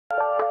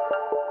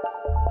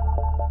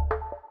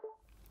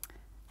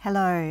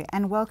Hello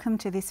and welcome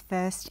to this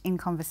first In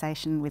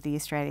Conversation with the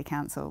Australia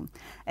Council,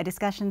 a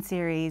discussion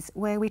series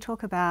where we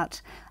talk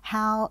about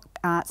how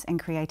arts and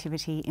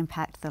creativity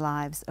impact the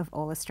lives of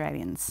all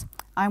Australians.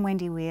 I'm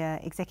Wendy,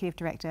 Executive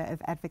Director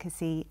of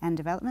Advocacy and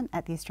Development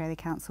at the Australia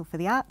Council for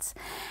the Arts,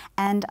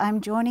 and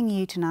I'm joining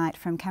you tonight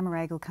from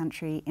Cammeraygal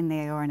country in the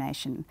Eora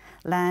Nation,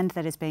 land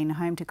that has been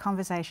home to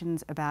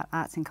conversations about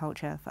arts and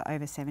culture for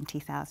over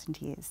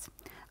 70,000 years.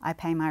 I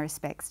pay my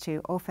respects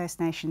to all First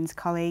Nations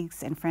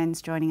colleagues and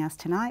friends joining us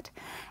tonight,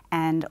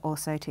 and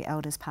also to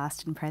elders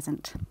past and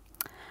present.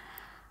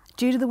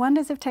 Due to the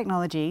wonders of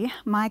technology,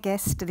 my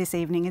guest this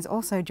evening is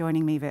also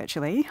joining me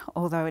virtually,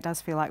 although it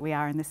does feel like we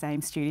are in the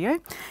same studio.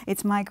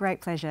 It's my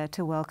great pleasure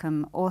to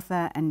welcome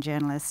author and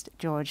journalist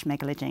George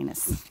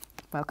Megalogenis.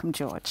 Welcome,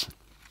 George.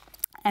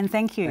 And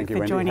thank you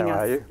for joining us.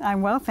 How are you?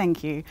 I'm well,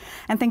 thank you.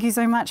 And thank you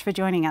so much for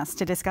joining us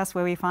to discuss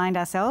where we find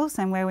ourselves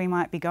and where we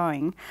might be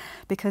going,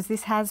 because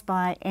this has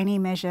by any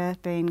measure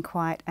been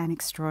quite an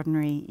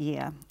extraordinary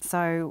year.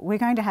 So we're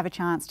going to have a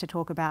chance to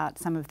talk about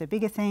some of the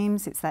bigger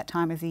themes. It's that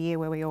time of the year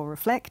where we all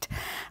reflect.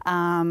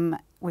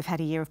 We've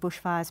had a year of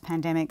bushfires,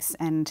 pandemics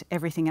and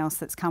everything else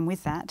that's come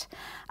with that.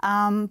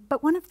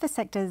 But one of the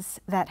sectors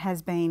that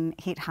has been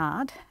hit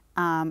hard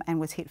and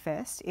was hit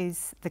first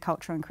is the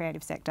culture and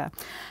creative sector.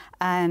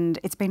 And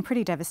it's been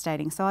pretty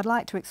devastating. So I'd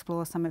like to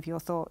explore some of your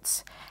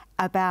thoughts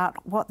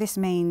about what this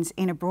means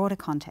in a broader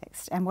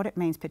context and what it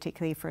means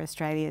particularly for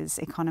Australia's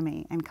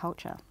economy and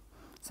culture.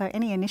 So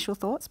any initial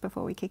thoughts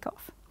before we kick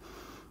off?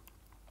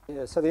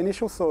 Yeah, so the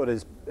initial thought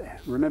is,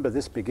 remember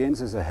this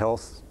begins as a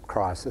health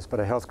crisis,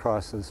 but a health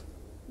crisis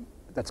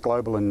that's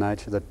global in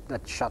nature,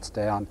 that shuts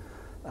down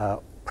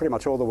pretty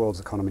much all the world's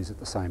economies at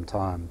the same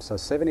time. So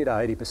 70 to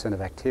 80%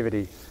 of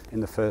activity in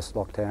the first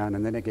lockdown,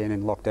 and then again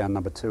in lockdown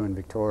number 2 in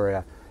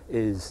Victoria,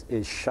 is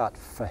shut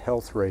for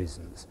health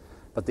reasons.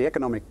 But the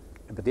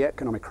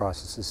economic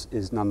crisis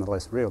is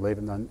nonetheless real,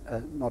 even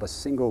though not a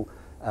single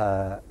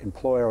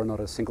employer or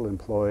not a single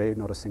employee,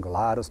 not a single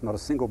artist, not a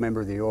single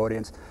member of the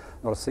audience,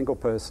 not a single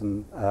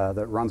person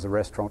that runs a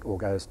restaurant or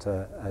goes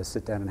to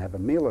sit down and have a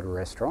meal at a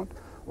restaurant,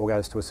 or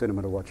goes to a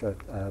cinema to watch a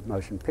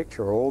motion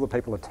picture, or all the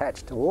people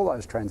attached to all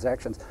those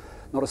transactions,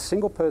 not a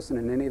single person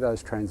in any of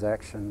those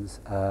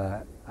transactions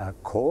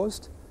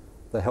caused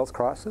the health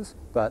crisis,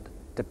 but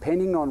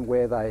depending on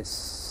where they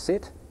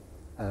sit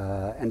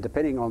and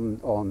depending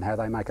on how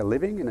they make a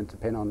living and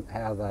depending on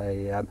how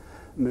they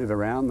move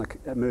around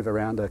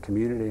a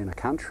community and a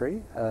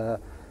country,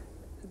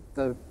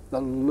 the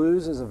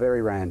losers are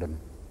very random.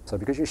 So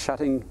because you're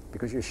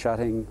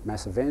shutting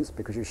mass events,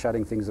 because you're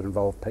shutting things that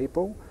involve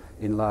people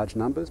in large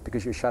numbers,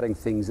 because you're shutting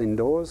things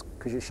indoors,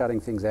 because you're shutting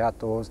things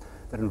outdoors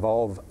that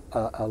involve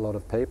a lot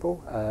of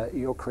people,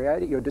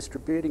 you're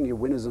distributing your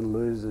winners and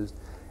losers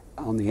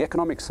on the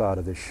economic side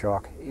of this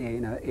shock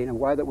in a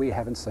way that we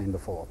haven't seen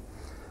before.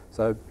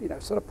 So,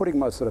 sort of putting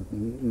my sort of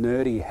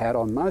nerdy hat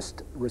on,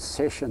 most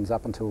recessions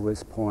up until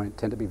this point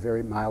tend to be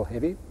very male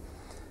heavy.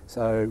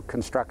 So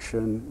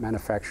construction,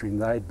 manufacturing,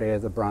 they bear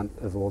the brunt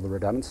of all the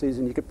redundancies,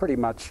 and you could pretty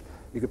much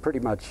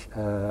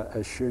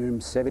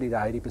assume 70 to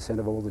 80%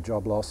 of all the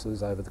job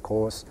losses over the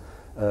course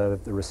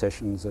of the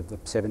recessions of the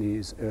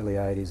 70s, early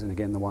 80s, and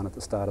again the one at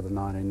the start of the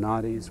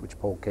 1990s, which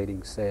Paul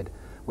Keating said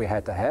we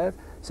had to have.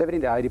 70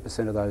 to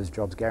 80% of those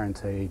jobs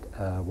guaranteed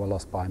were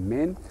lost by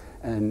men,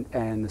 and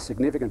a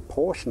significant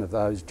portion of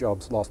those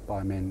jobs lost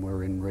by men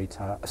were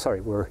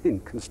in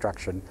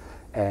construction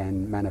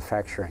and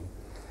manufacturing.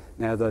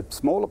 Now, the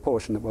smaller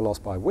portion that were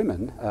lost by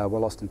women were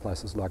lost in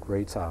places like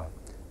retail.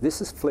 This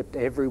has flipped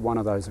every one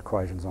of those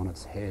equations on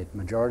its head.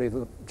 Majority of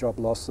the job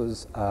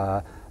losses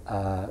are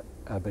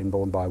being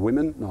borne by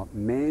women, not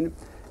men,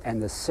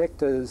 and the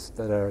sectors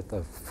that are at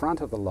the front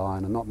of the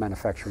line are not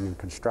manufacturing and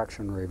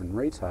construction or even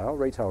retail.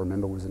 Retail,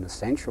 remember, was an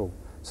essential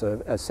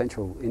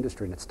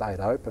industry and it stayed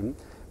open.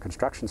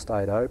 Construction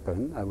stayed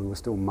open. We were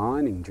still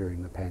mining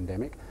during the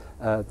pandemic.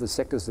 The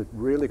sectors that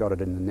really got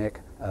it in the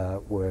neck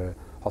were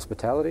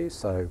hospitality,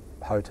 so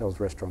hotels,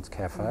 restaurants,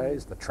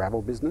 cafes, the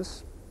travel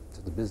business,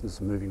 so the business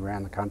of moving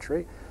around the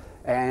country,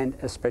 and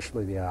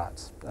especially the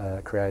arts,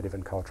 creative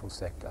and cultural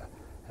sector.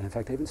 And in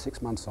fact, even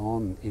 6 months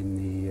on in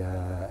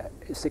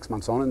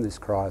this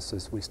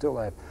crisis, we still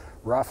have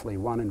roughly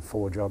 1 in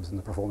 4 jobs in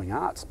the performing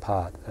arts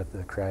part of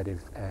the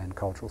creative and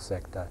cultural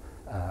sector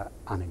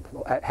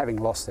having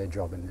lost their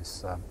job in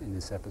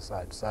this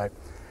episode. So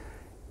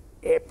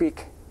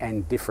epic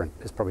and different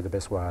is probably the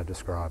best way I'd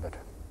describe it.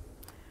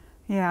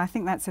 Yeah, I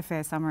think that's a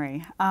fair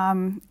summary.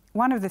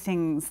 One of the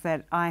things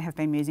that I have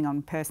been musing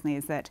on personally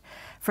is that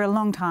for a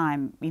long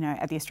time,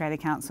 at the Australia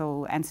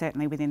Council and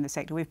certainly within the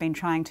sector, we've been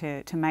trying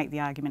to make the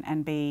argument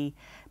and be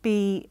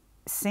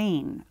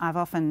seen, I've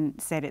often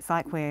said it's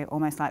like we're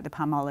almost like the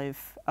palm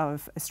olive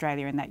of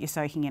Australia in that you're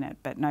soaking in it,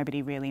 but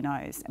nobody really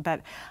knows.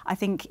 But I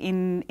think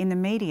in the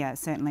media,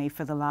 certainly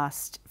for the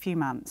last few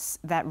months,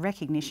 that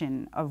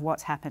recognition of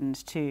what's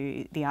happened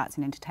to the arts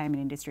and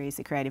entertainment industries,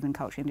 the creative and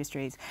culture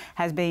industries,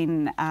 has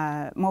been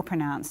more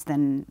pronounced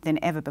than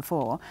ever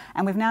before.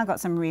 And we've now got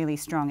some really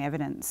strong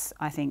evidence,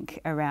 I think,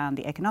 around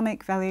the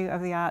economic value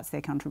of the arts,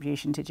 their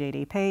contribution to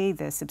GDP,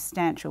 the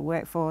substantial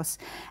workforce,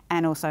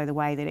 and also the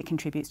way that it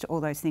contributes to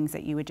all those things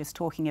that you were just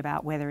talking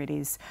about, whether it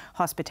is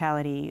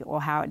hospitality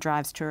or how it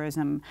drives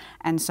tourism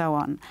and so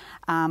on.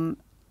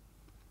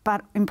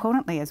 But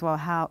importantly as well,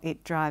 how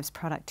it drives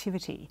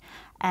productivity.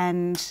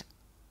 And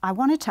I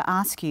wanted to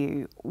ask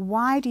you,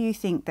 why do you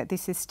think that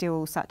this is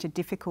still such a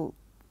difficult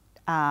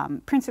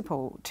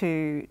principle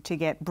to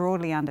get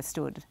broadly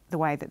understood, the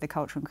way that the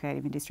cultural and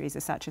creative industries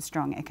are such a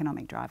strong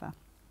economic driver?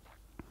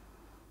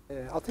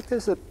 Yeah, I think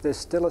there's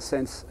still a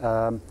sense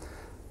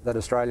that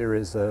Australia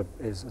is a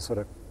sort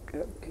of,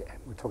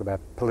 we talk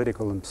about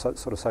political and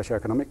sort of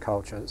socio-economic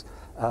cultures.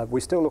 We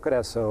still look at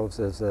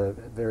ourselves as a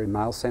very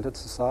male-centred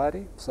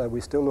society, so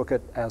we still look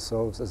at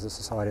ourselves as a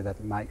society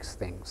that makes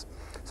things.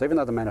 So even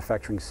though the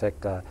manufacturing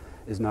sector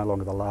is no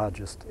longer the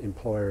largest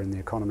employer in the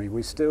economy,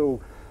 we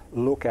still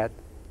look at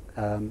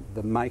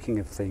the making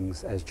of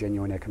things as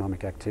genuine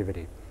economic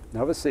activity.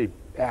 Now obviously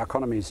our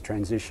economy's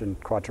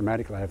transitioned quite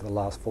dramatically over the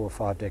last 4 or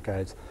 5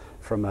 decades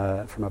from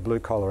a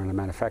blue-collar and a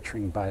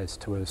manufacturing base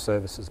to a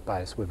services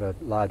base, with a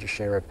larger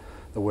share of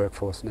the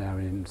workforce now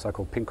in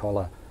so-called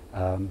pink-collar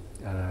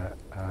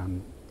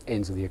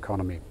ends of the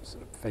economy,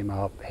 sort of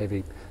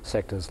female-heavy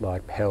sectors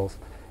like health,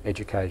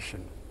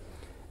 education.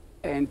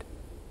 And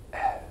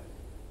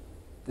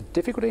the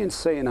difficulty in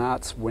seeing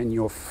arts when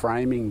your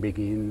framing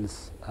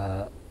begins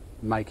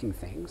making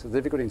things, the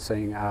difficulty in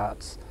seeing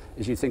arts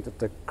is you think that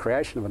the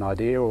creation of an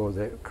idea, or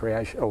the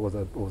creation, or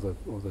the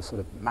sort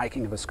of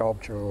making of a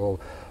sculpture, or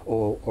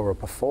a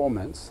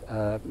performance,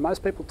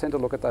 most people tend to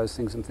look at those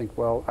things and think,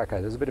 well, okay,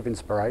 there's a bit of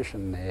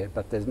inspiration there,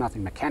 but there's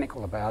nothing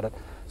mechanical about it.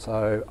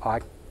 So I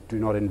do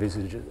not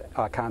envisage it.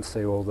 I can't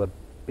see all the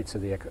bits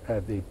of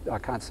I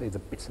can't see the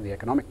bits of the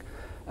economic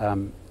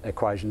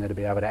equation there to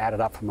be able to add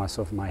it up for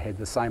myself in my head.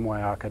 The same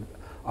way I could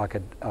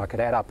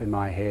add up in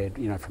my head,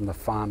 you know, from the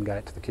farm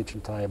gate to the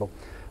kitchen table.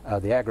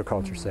 The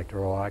agriculture sector,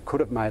 or I could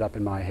have made up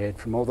in my head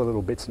from all the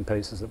little bits and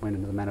pieces that went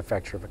into the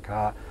manufacture of a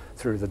car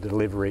through the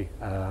delivery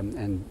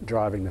and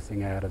driving the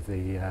thing out of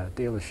the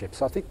dealership.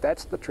 So I think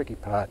that's the tricky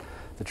part.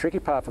 The tricky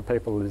part for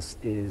people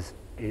is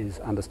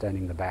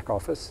understanding the back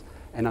office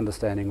and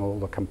understanding all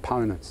the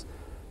components.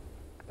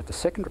 But the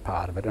second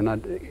part of it, and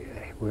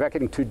without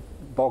getting too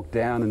bogged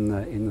down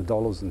in the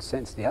dollars and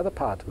cents, the other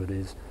part to it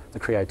is the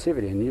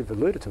creativity, and you've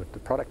alluded to it, the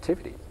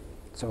productivity.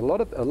 So a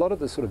lot of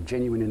the sort of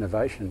genuine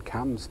innovation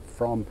comes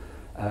from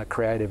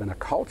creative and a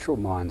cultural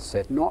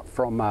mindset, not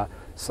from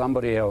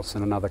somebody else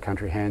in another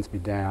country hands me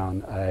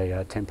down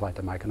a template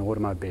to make an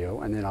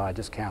automobile, and then I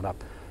just count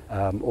up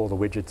all the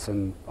widgets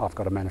and I've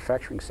got a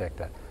manufacturing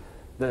sector.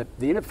 The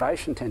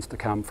innovation tends to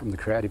come from the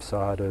creative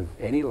side of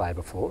any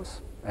labour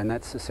force, and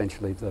that's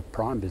essentially the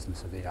prime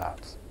business of the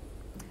arts.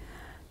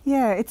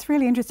 Yeah, it's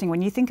really interesting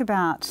when you think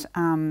about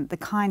the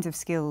kinds of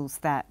skills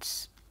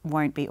that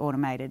won't be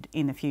automated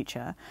in the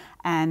future,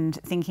 and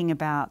thinking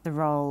about the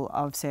role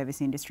of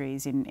service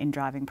industries in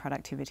driving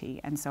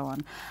productivity and so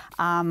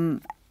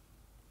on.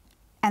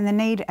 And the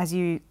need, as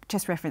you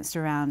just referenced,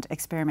 around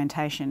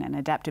experimentation and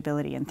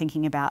adaptability and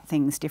thinking about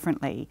things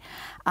differently.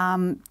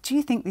 Do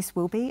you think this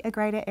will be a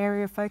greater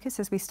area of focus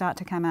as we start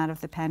to come out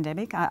of the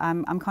pandemic?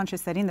 I'm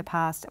conscious that in the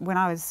past, when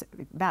I was,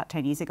 about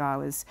 10 years ago, I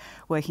was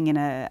working in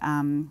a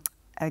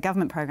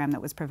government program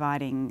that was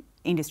providing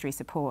industry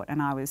support, and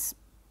I was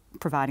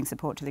providing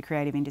support to the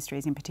creative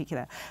industries in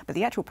particular. But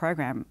the actual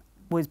program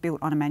was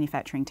built on a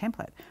manufacturing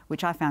template,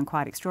 which I found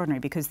quite extraordinary,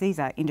 because these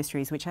are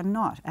industries which are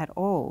not at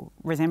all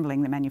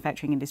resembling the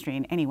manufacturing industry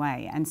in any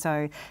way. And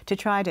so to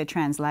try to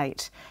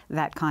translate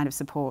that kind of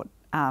support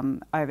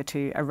over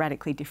to a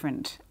radically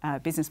different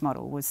business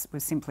model was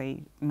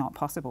simply not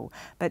possible.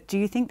 But do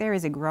you think there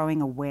is a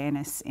growing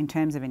awareness in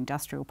terms of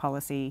industrial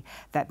policy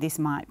that this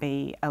might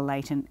be a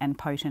latent and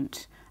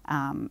potent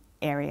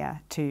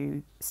area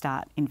to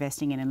start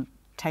investing in and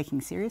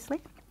taking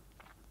seriously?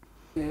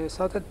 Yeah,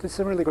 so that's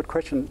a really good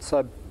question.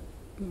 So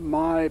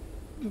my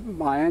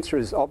answer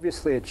is,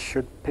 obviously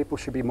people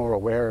should be more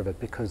aware of it,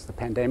 because the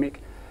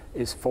pandemic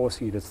is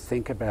forcing you to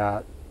think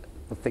about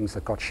the things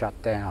that got shut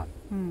down.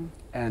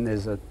 And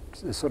there's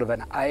sort of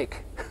an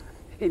ache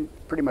in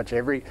pretty much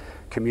every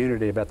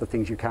community about the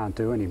things you can't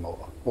do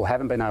anymore, or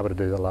haven't been able to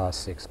do the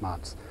last 6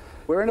 months.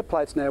 We're in a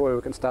place now where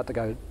we can start to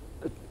go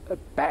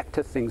back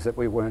to things that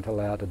we weren't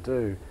allowed to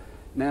do.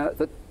 Now,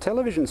 the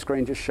television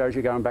screen just shows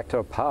you going back to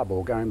a pub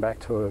or going back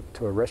to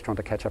a restaurant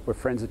to catch up with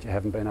friends that you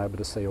haven't been able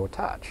to see or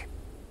touch.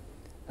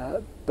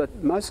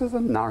 But most of the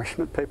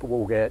nourishment people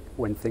will get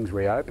when things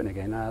reopen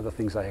again are the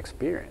things they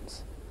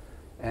experience.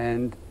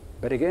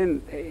 But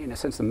again, in a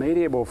sense, the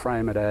media will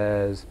frame it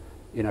as,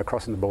 you know,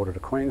 crossing the border to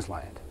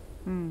Queensland.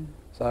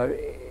 So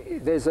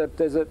there's a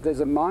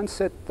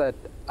mindset that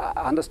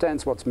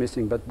understands what's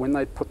missing, but when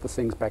they put the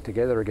things back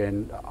together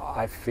again,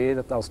 I fear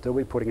that they'll still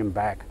be putting them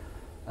back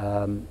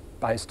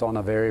based on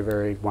a very,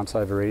 very once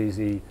over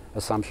easy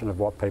assumption of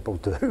what people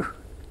do.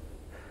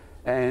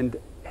 And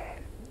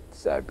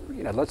so,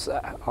 you know,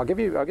 I'll give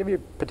you a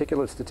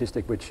particular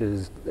statistic which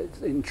it's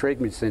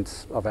intrigued me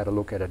since I've had a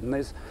look at it. And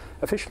there's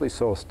officially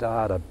sourced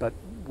data, but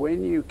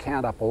when you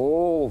count up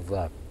all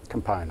the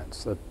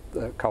components, the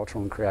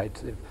cultural and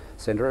creative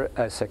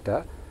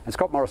sector, and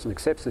Scott Morrison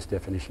accepts this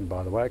definition,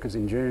 by the way, because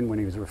in June, when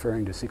he was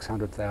referring to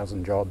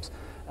 600,000 jobs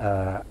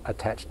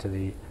attached to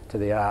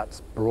the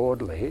arts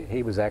broadly,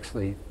 he was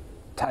actually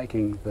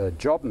taking the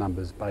job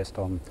numbers based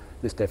on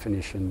this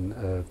definition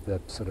of the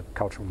sort of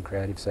cultural and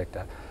creative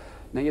sector.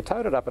 Now, you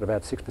total it up at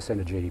about 6%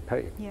 of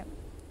GDP. Yep.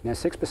 Now,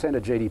 6%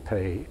 of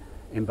GDP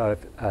in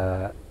both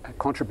a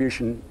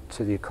contribution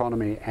to the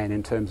economy and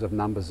in terms of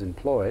numbers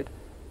employed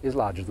is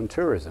larger than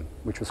tourism,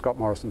 which was Scott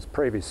Morrison's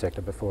previous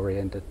sector before he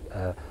entered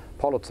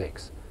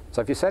politics.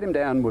 So if you sat him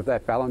down with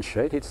that balance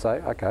sheet, he'd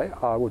say, okay,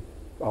 I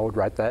would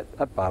rate that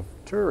above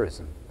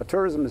tourism. But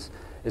tourism is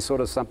sort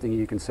of something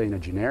you can see in a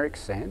generic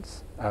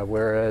sense,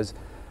 whereas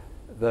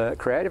the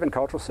creative and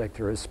cultural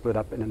sector is split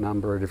up in a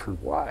number of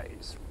different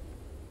ways.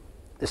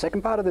 The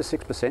second part of the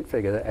 6%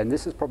 figure, and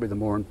this is probably the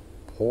more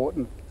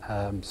important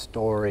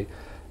story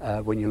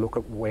when you look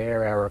at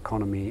where our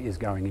economy is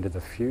going into the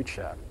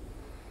future.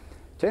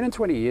 10 and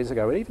 20 years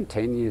ago, even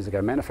 10 years ago,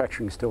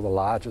 manufacturing is still the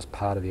largest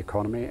part of the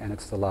economy and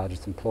it's the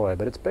largest employer,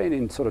 but it's been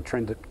in sort of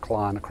trend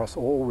decline across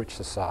all rich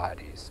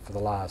societies for the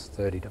last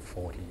 30 to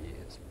 40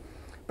 years.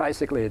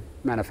 Basically,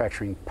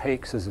 manufacturing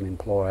peaks as an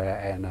employer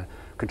and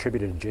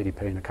contributed to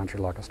GDP in a country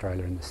like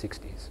Australia in the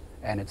 60s,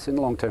 and it's in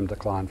long-term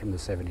decline from the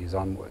 70s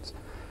onwards.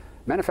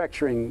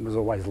 Manufacturing was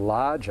always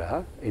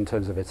larger in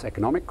terms of its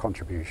economic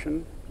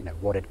contribution, you know,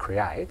 what it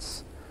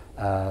creates,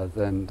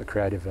 than the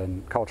creative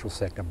and cultural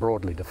sector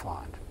broadly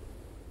defined,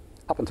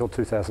 up until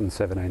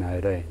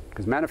 2017-18,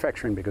 because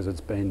manufacturing, because it's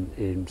been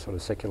in sort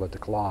of secular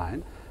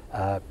decline,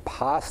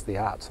 passed the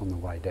arts on the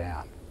way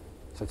down.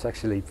 So it's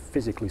actually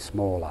physically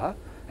smaller,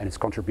 and its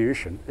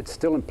contribution, it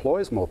still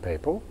employs more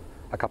people,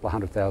 a couple of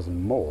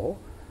 100,000 more,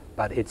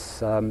 but in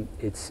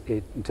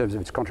terms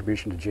of its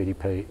contribution to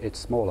GDP, it's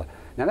smaller.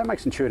 Now that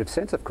makes intuitive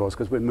sense, of course,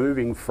 because we're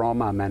moving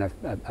from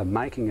a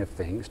making of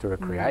things to a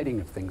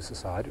creating of things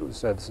society to a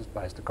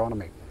services-based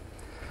economy.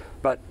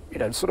 But, you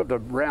know, sort of to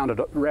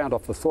round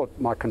off the thought,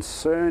 my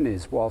concern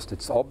is, whilst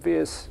it's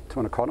obvious to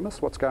an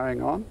economist what's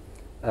going on,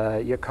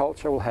 your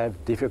culture will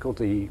have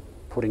difficulty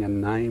putting a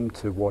name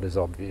to what is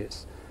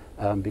obvious,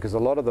 because a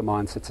lot of the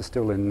mindsets are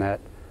still in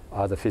that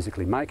either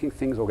physically making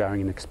things or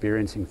going and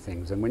experiencing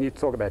things. And when you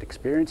talk about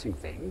experiencing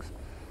things,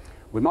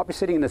 we might be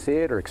sitting in the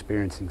theatre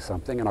experiencing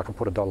something, and I could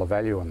put a dollar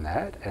value on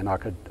that, and I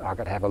could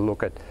have a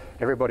look at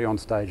everybody on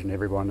stage and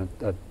everyone at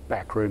the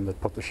back room that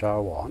put the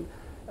show on.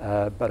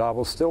 But I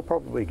will still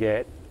probably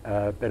get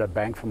a better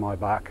bang for my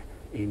buck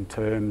in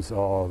terms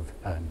of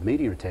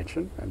media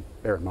attention. And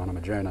bear in mind, I'm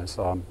a journo,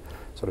 so I'm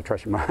sort of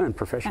trashing my own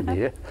profession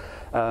here.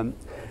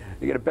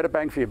 You get a better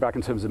bang for your buck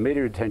in terms of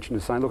media attention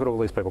as saying, look at all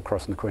these people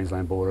crossing the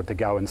Queensland border to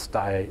go and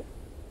stay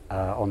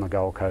on the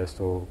Gold Coast,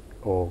 or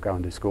go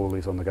and do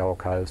schoolies on the Gold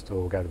Coast,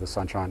 or go to the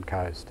Sunshine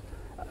Coast.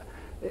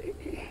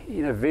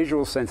 In a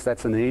visual sense,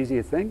 that's an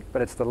easier thing,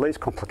 but it's the least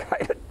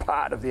complicated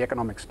part of the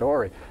economic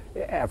story.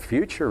 Our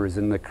future is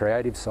in the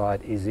creative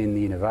side, is in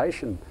the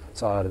innovation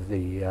side of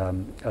the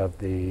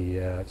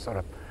sort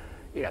of,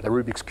 you know, the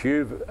Rubik's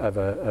Cube of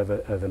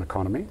an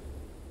economy,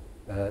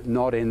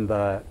 not in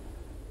the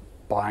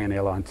buying an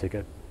airline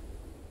ticket,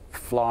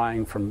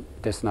 flying from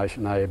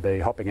destination A or B,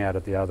 hopping out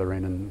at the other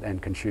end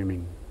and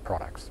consuming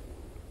products.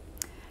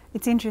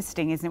 It's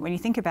interesting, isn't it, when you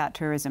think about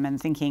tourism and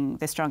thinking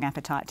the strong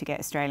appetite to get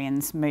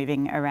Australians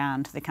moving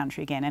around the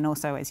country again, and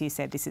also, as you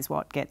said, this is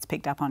what gets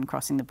picked up on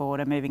crossing the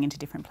border, moving into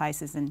different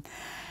places and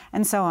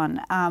so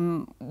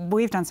on.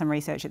 We've done some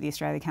research at the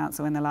Australia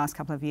Council in the last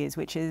couple of years,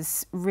 which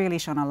has really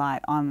shone a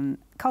light on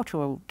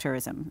cultural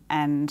tourism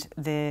and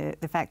the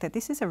fact that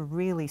this is a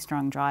really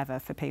strong driver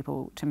for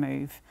people to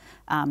move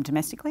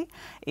domestically.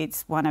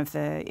 It's one of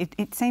the,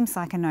 it seems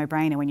like a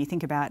no-brainer when you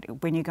think about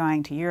when you're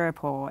going to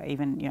Europe or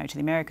even, you know, to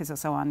the Americas or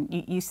so on,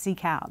 you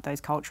seek out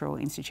those cultural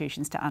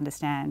institutions to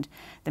understand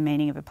the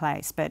meaning of a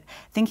place. But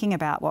thinking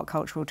about what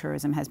cultural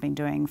tourism has been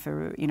doing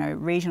for, you know,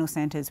 regional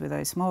centres with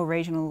those small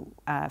regional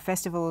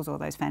festivals or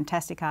those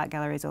fantastic art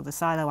galleries or the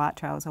silo art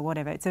trails or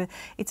whatever,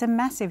 it's a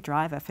massive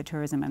driver for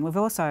tourism. And we've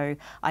also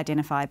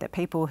identified that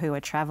people who are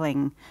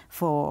travelling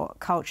for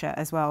culture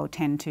as well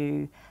tend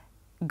to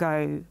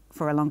go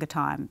for a longer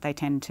time. They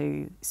tend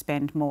to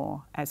spend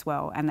more as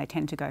well, and they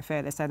tend to go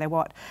further. So they're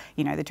what,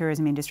 you know, the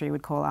tourism industry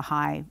would call a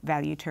high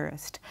value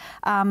tourist.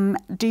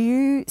 Do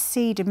you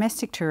see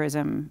domestic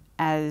tourism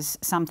as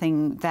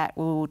something that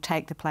will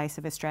take the place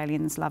of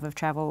Australians' love of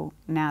travel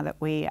now that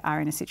we are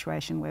in a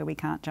situation where we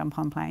can't jump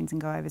on planes and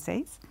go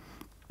overseas?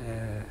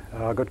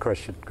 Good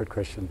question, good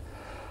question.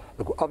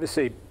 Look,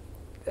 obviously,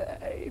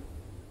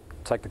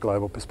 take the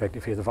global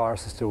perspective here, the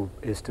virus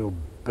is still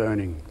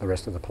burning the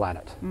rest of the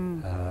planet.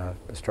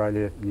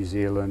 Australia, New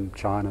Zealand,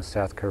 China,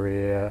 South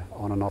Korea,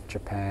 on and off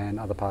Japan,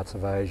 other parts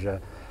of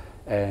Asia,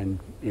 and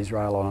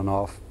Israel on and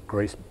off,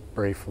 Greece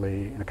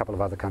briefly, and a couple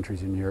of other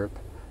countries in Europe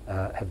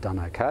have done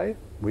okay.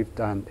 We've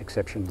done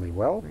exceptionally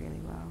well.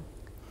 Really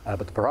well.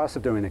 But the price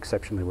of doing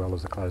exceptionally well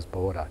is a closed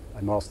border.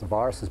 And whilst the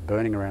virus is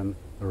burning around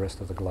the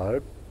rest of the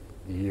globe,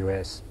 the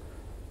US,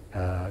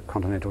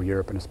 continental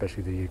Europe, and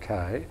especially the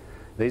UK,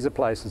 these are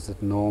places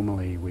that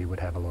normally we would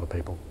have a lot of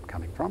people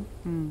coming from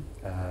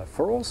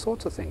for all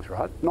sorts of things,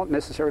 right? Not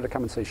necessarily to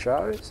come and see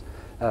shows.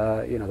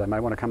 You know, they may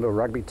want to come to a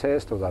rugby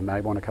test, or they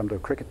may want to come to a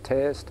cricket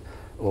test,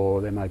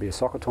 or there may be a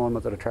soccer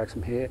tournament that attracts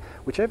them here.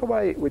 Whichever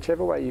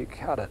way you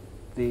cut it,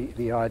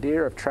 the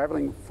idea of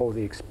travelling for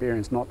the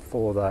experience, not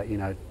for the, you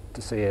know,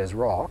 to see Ayers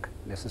Rock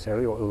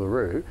necessarily or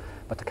Uluru,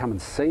 but to come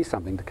and see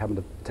something, to come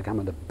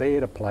and to be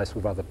at a place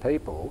with other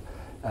people,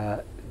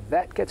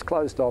 that gets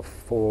closed off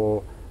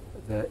for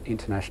the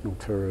international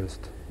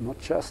tourist, not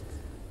just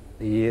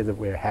the year that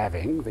we're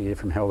having, the year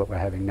from hell that we're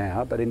having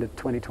now, but into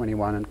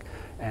 2021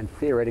 and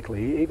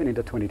theoretically even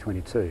into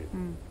 2022.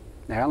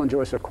 Now, Alan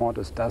Joyce of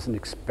Qantas doesn't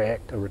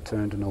expect a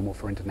return to normal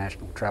for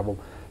international travel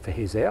for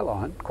his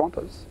airline,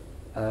 Qantas,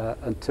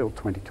 until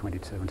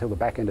 2022, until the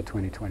back end of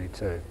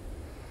 2022.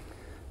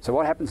 So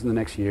what happens in the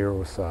next year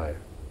or so?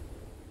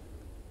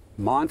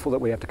 Mindful that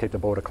we have to keep the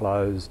border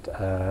closed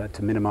to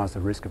minimise the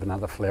risk of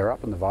another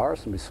flare-up in the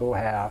virus, and we saw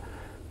how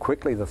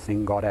quickly the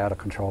thing got out of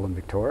control in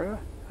Victoria.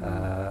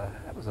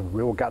 It was a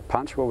real gut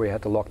punch where we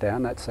had to lock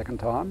down that second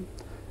time,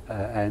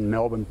 and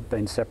Melbourne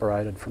being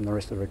separated from the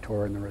rest of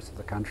Victoria and the rest of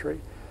the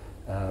country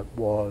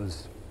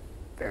was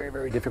very,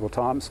 very difficult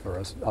times for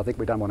us. I think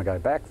we don't want to go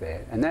back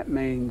there, and that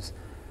means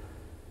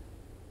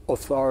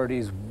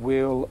authorities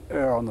will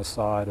err on the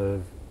side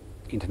of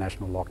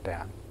international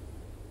lockdown.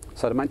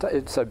 So to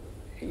maintain,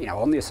 you know,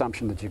 on the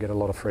assumption that you get a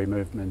lot of free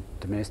movement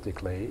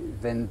domestically,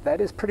 then that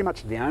is pretty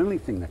much the only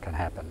thing that can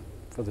happen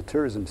for the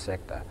tourism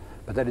sector.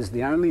 But that is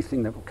the only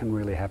thing that can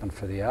really happen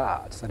for the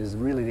arts. That is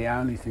really the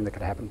only thing that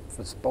can happen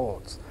for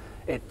sports.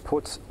 It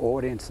puts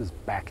audiences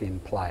back in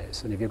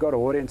place. And if you've got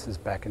audiences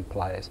back in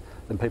place,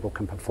 then people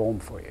can perform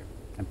for you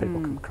and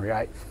people can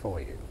create for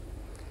you.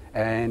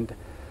 And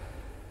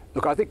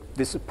look, I think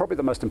this is probably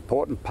the most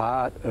important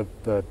part of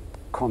the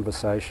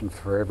conversation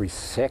for every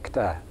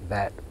sector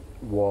that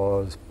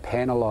was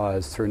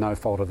penalised through no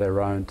fault of their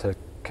own to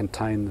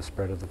contain the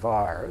spread of the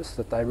virus,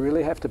 that they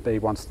really have to be,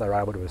 once they're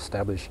able to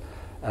establish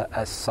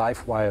a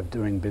safe way of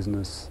doing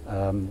business,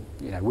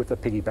 you know, with the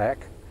piggyback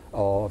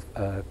of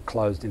a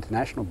closed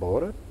international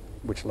border,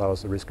 which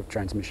lowers the risk of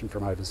transmission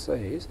from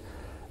overseas,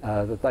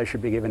 that they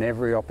should be given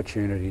every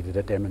opportunity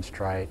to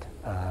demonstrate,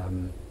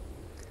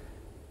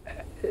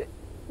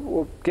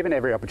 well, given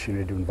every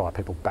opportunity to invite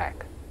people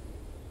back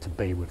to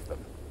be with them.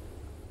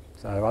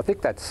 So I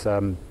think that's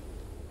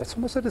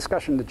almost a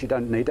discussion that you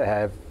don't need to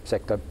have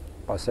sector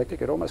by sector. You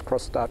could almost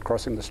start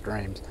crossing the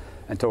streams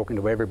and talking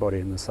to everybody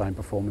in the same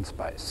performance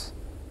space,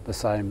 the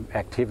same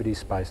activity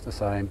space, the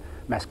same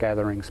mass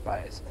gathering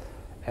space.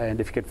 And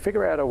if you could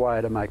figure out a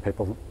way to make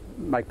people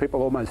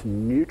almost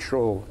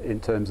neutral in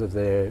terms of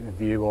their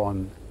view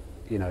on,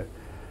 you know,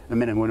 the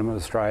men and women of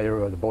Australia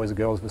or the boys and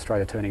girls of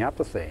Australia turning up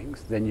to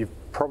things, then you've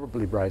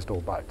probably raised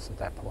all boats at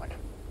that point.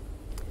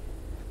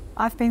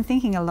 I've been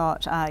thinking a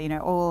lot, you know,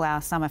 all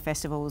our summer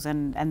festivals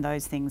and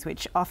those things,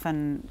 which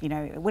often, you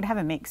know, would have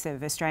a mix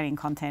of Australian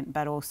content,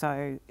 but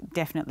also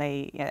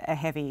definitely a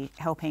heavy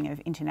helping of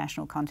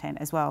international content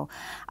as well.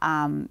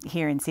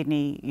 Here in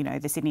Sydney, you know,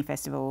 the Sydney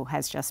Festival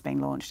has just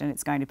been launched and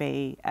it's going to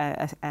be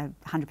a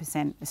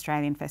 100%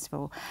 Australian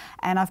festival.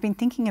 And I've been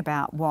thinking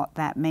about what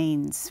that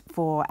means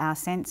for our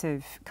sense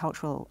of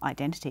cultural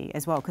identity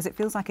as well, because it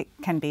feels like it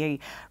can be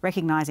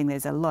recognising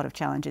there's a lot of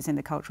challenges in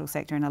the cultural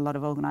sector and a lot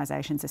of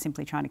organisations are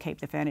simply trying to keep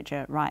the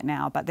furniture right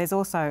now, but there's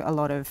also a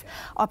lot of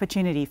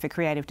opportunity for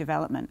creative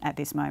development at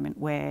this moment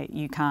where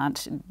you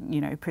can't,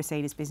 you know,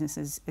 proceed as business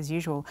as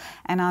usual.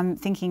 And I'm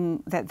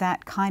thinking that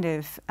that kind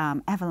of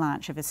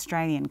avalanche of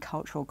Australian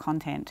cultural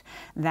content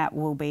that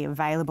will be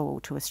available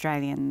to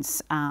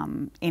Australians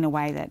in a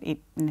way that it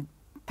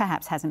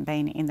perhaps hasn't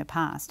been in the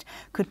past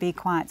could be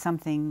quite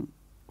something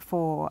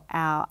for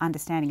our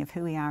understanding of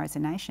who we are as a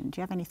nation.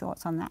 Do you have any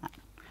thoughts on that?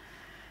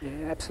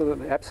 Yeah,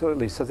 absolutely,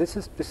 absolutely. So this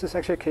is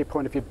actually a key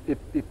point. If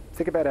you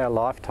think about our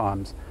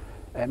lifetimes,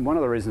 and one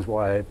of the reasons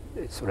why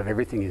it's sort of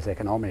everything is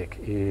economic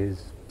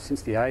is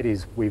since the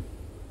 80s we've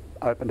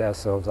opened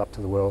ourselves up to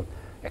the world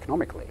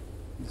economically.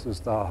 This was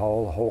the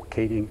whole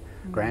Hawke-Keating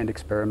grand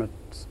experiment,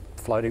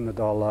 floating the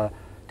dollar,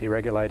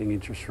 deregulating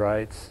interest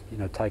rates, you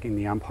know, taking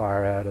the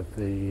umpire out of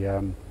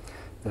the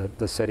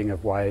setting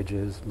of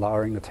wages,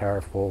 lowering the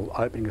tariff wall,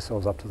 opening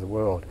ourselves up to the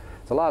world.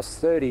 The last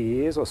 30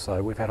 years or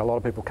so, we've had a lot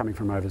of people coming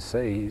from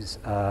overseas,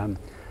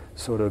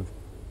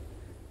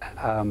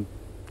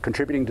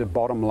 contributing to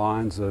bottom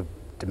lines of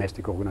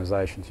domestic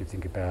organisations. You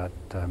think about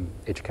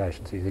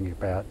education, so you think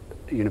about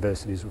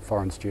universities with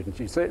foreign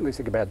students. You certainly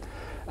think about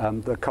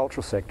the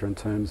cultural sector in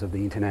terms of the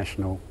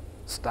international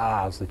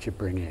stars that you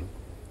bring in.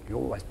 You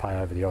always pay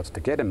over the odds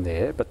to get them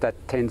there, but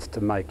that tends to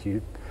make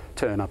you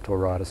turn up to a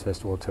writers'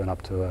 festival, or turn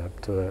up to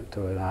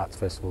an arts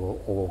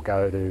festival, or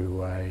go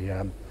to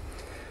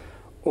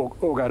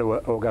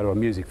a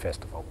music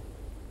festival.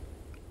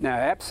 Now,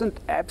 absent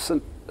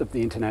of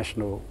the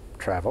international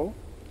travel,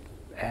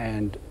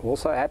 and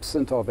also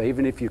absent of,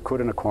 even if you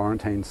could in a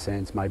quarantine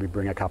sense, maybe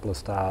bring a couple of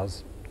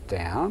stars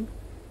down,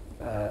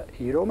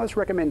 you'd almost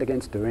recommend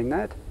against doing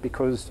that,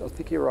 because I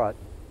think you're right.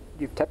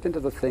 You've tapped into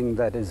the thing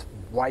that is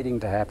waiting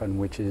to happen,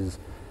 which is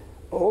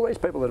all these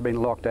people that have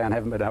been locked down,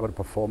 haven't been able to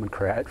perform and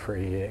create for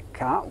a year,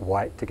 can't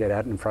wait to get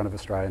out in front of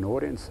Australian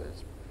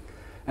audiences.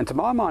 And to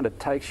my mind, it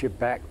takes you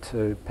back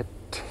to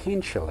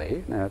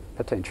potentially,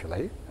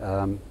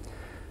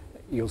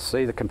 you'll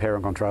see the compare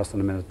and contrast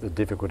in a minute, the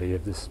difficulty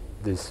of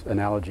this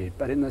analogy.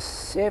 But in the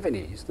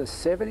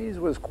 70s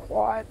was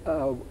quite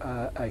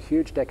a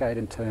huge decade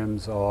in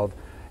terms of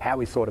how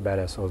we thought about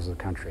ourselves as a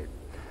country.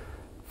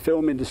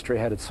 Film industry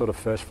had its sort of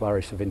first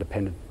flourish of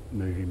independent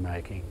movie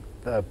making.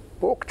 The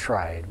book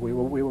trade, we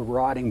were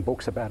writing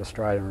books about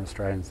Australia and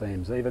Australian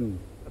themes. Even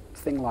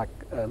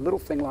a little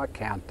thing like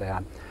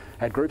Countdown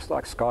had groups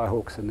like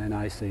Skyhooks and then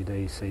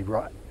AC/DC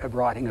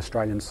writing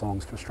Australian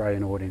songs for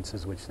Australian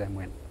audiences, which then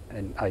went,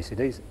 in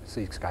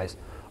AC/DC's case,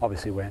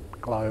 obviously went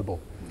global.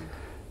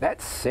 That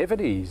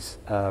 70s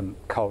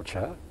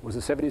culture was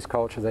a 70s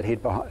culture that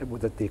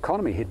the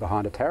economy hid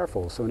behind a tariff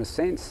wall. So in a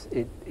sense,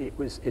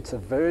 it's a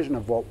version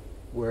of what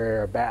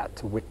we're about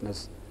to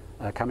witness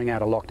coming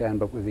out of lockdown,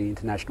 but with the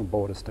international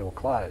borders still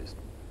closed.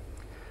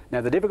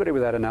 Now, the difficulty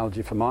with that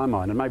analogy, for my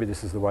mind, and maybe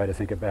this is the way to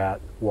think about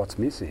what's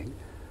missing,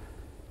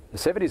 the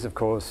 70s, of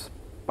course,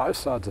 both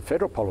sides of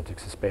federal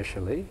politics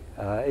especially,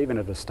 even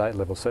at a state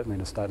level, certainly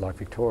in a state like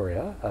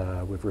Victoria,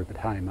 with Rupert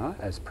Hamer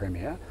as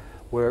Premier,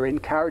 were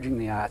encouraging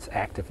the arts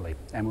actively,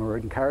 and we were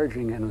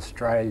encouraging an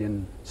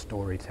Australian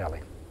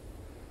storytelling.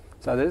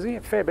 So there's a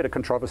fair bit of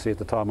controversy at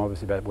the time,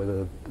 obviously, about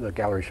whether the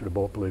gallery should have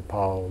bought blue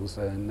poles,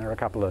 and there are a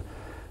couple of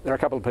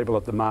people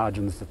at the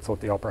margins that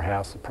thought the Opera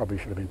House probably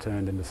should have been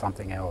turned into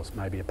something else,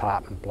 maybe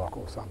apartment block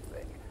or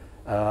something.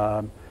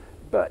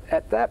 But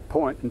at that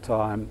point in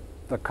time,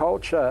 the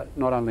culture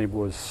not only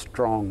was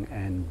strong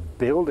and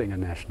building a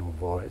national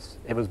voice,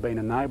 it was being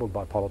enabled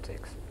by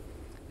politics.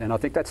 And I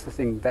think that's the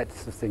thing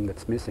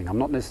that's missing. I'm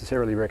not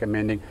necessarily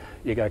recommending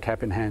you go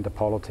cap in hand to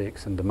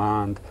politics and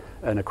demand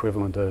an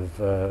equivalent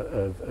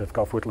of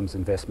Gough Whitlam's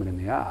investment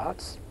in the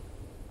arts.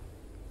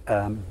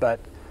 But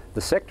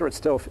the sector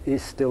itself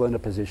is still in a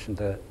position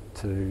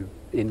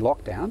in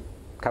lockdown,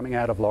 coming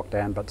out of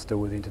lockdown but still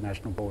with the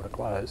international border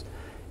closed,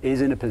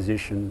 is in a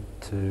position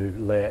to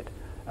let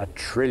 1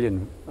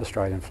 trillion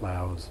Australian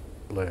flowers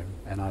bloom.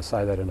 And I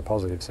say that in a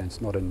positive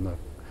sense, not in the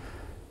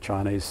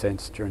Chinese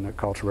sense during the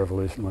Cultural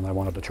Revolution when they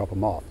wanted to chop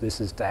them off.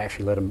 This is to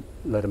actually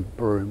let them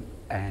bloom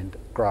and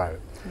grow.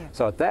 Yeah.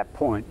 So at that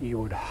point, you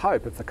would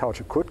hope, if the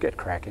culture could get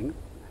cracking,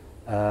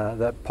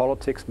 that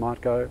politics might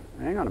go,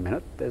 hang on a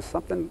minute, there's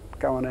something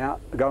going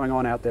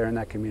on out there in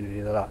that community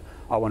that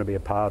I want to be a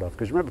part of.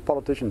 Because remember,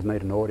 politicians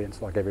need an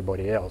audience like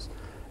everybody else.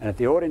 And if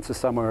the audience is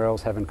somewhere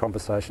else having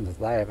conversations that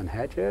they haven't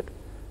had yet,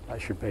 they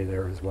should be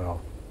there as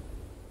well.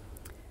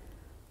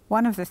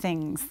 One of the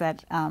things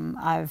that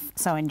I've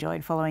so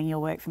enjoyed following your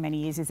work for many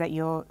years is that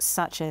you're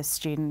such a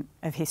student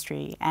of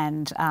history,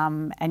 and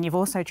you've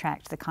also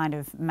tracked the kind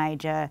of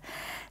major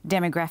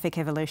demographic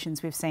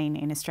evolutions we've seen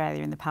in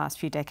Australia in the past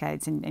few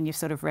decades, and you've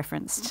sort of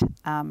referenced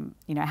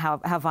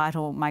how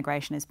vital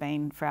migration has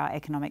been for our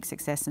economic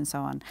success and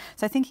so on.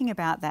 So thinking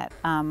about that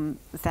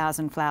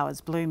 1,000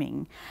 flowers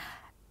blooming,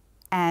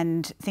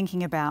 and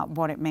thinking about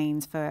what it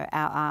means for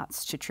our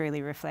arts to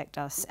truly reflect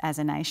us as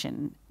a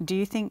nation, do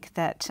you think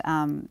that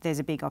there's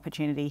a big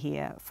opportunity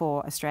here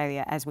for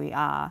Australia, as we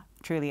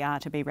truly are,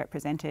 to be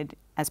represented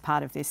as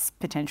part of this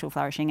potential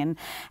flourishing?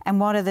 And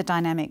what are the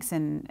dynamics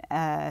and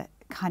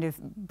kind of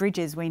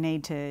bridges we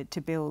need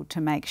to build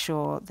to make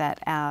sure that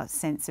our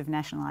sense of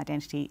national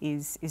identity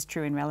is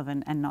true and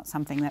relevant, and not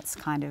something that's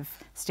kind of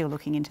still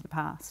looking into the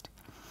past?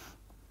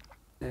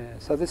 Yeah,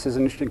 so this is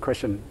an interesting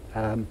question.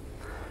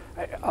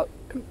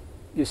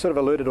 You sort of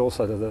alluded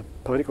also to the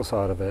political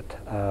side of it,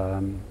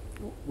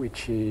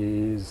 which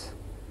is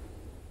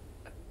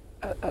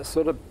a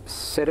sort of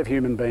set of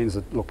human beings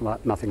that look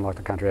like nothing like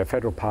the country. Our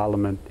federal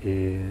parliament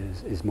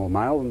is more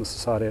male than the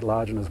society at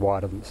large and is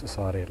wider than the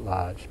society at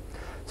large.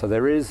 So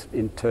there is,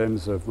 in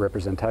terms of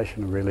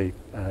representation, really,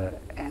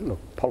 and look,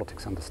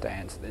 politics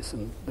understands this,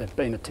 and there have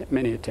been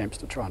many attempts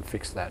to try and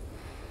fix that.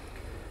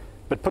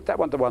 But put that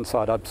one to one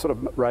side, I'd sort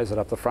of raise it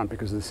up the front,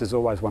 because this is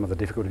always one of the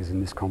difficulties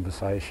in this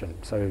conversation.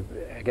 So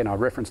again, I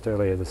referenced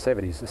earlier the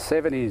 70s. The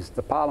 70s,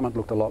 the parliament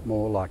looked a lot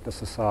more like the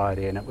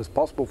society, and it was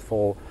possible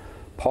for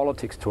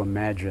politics to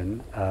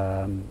imagine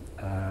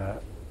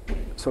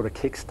sort of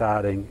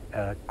kick-starting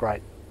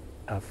great,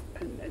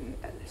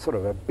 sort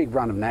of a big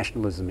run of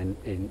nationalism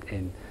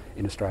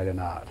in Australian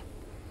art.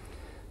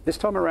 This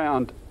time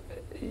around,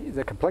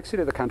 the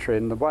complexity of the country,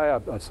 and the way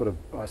I sort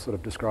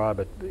of describe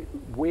it,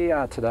 we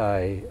are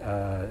today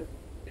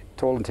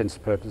to all intents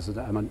and purposes,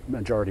 a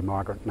majority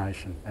migrant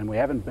nation, and we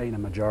haven't been a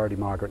majority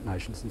migrant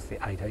nation since the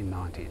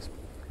 1890s,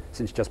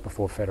 since just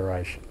before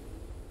Federation.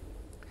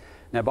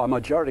 Now, by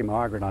majority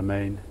migrant, I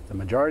mean the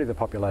majority of the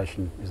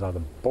population is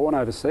either born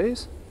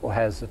overseas or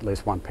has at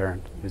least one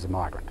parent who's a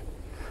migrant.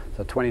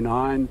 So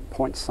 29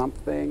 point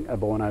something are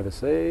born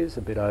overseas,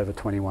 a bit over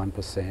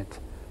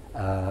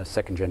 21%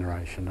 second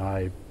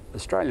generation,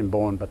 Australian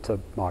born but to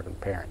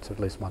migrant parents, at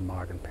least one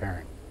migrant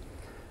parent.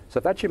 So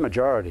if that's your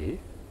majority,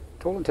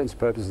 to all intents and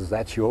purposes,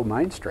 that's your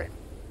mainstream.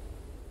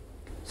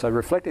 So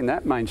reflecting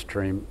that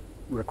mainstream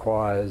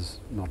requires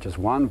not just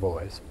one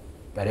voice,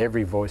 but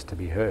every voice to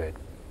be heard.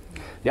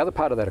 The other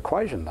part of that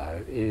equation,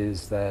 though,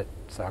 is that,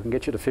 so I can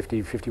get you to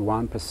 50,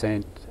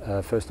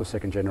 51% first or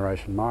second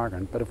generation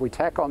migrant, but if we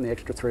tack on the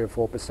extra 3 or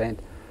 4%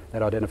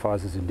 that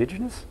identifies as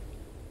Indigenous,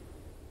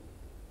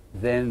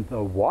 then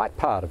the white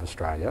part of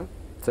Australia,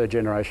 third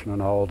generation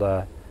and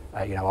older,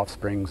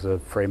 offsprings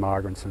of free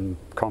migrants and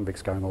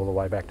convicts going all the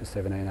way back to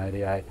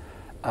 1788,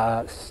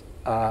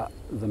 are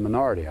the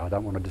minority. I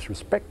don't want to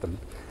disrespect them,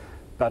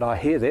 but I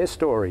hear their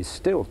stories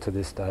still to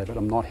this day, but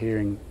I'm not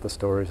hearing the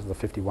stories of the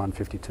 51,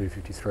 52,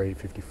 53,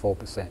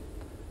 54%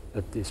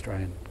 of the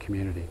Australian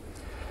community.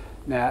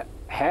 Now,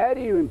 how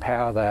do you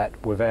empower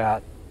that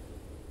without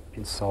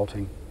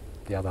insulting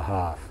the other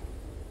half?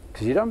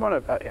 Because you don't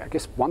want to, I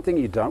guess one thing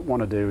you don't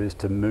want to do is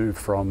to move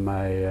from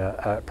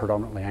a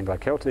predominantly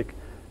Anglo-Celtic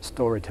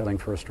storytelling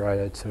for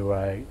Australia to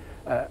a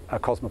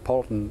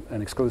cosmopolitan,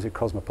 an exclusive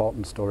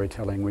cosmopolitan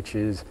storytelling, which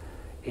is,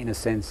 in a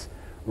sense,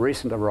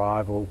 recent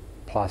arrival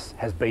plus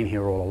has been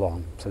here all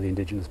along, so the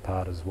Indigenous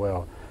part as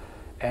well.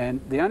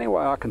 And the only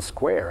way I can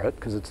square it,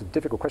 because it's a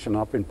difficult question,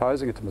 and I've been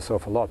posing it to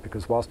myself a lot,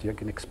 because whilst you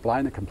can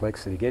explain the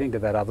complexity, getting to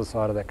that other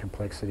side of that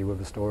complexity with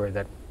a story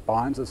that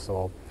binds us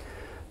all,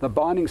 the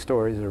binding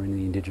stories are in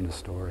the Indigenous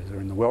stories, are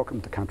in the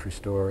Welcome to Country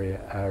story,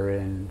 are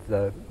in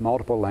the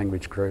multiple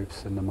language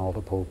groups and the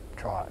multiple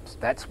tribes.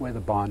 That's where the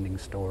binding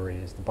story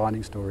is. The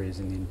binding story is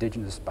in the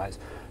Indigenous space,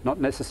 not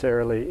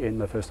necessarily in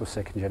the first or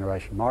second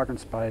generation migrant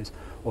space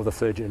or the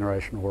third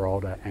generation or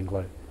older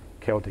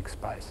Anglo-Celtic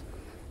space.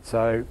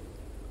 So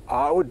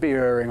I would be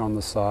erring on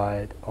the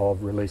side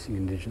of releasing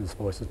Indigenous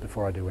voices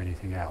before I do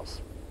anything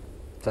else.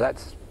 So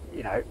that's,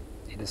 in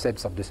a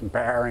sense, I'm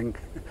disempowering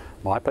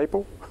my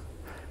people,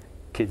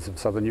 kids of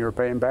Southern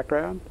European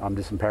background. I'm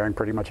disempowering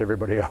pretty much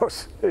everybody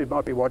else who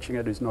might be watching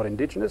it who's not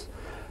Indigenous.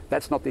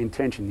 That's not the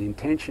intention. The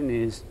intention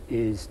is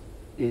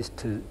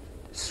to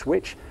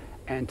switch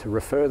and to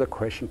refer the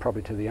question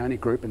probably to the only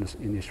group in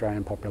the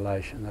Australian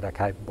population that are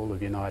capable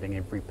of uniting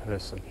every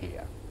person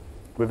here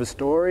with a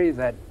story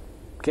that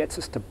gets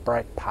us to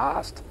break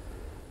past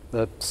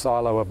the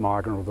silo of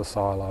migrant or the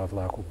silo of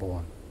local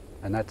born.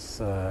 And that's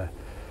how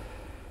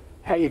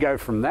you go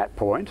from that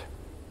point.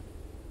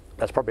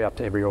 That's probably up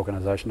to every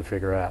organisation to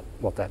figure out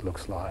what that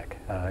looks like,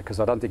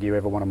 because I don't think you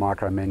ever want to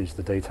micromanage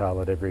the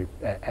detail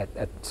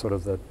at sort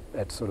of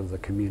the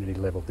community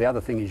level. The other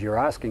thing is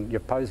you're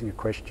posing a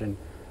question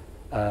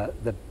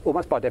that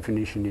almost by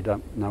definition you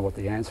don't know what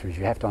the answer is.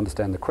 You have to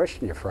understand the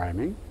question you're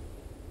framing,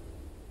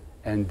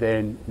 and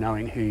then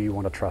knowing who you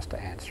want to trust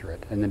to answer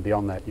it, and then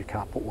beyond that you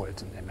can't put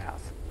words in their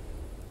mouth.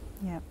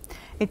 Yeah,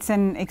 it's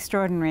an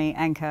extraordinary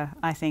anchor,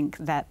 I think,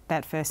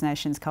 that First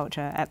Nations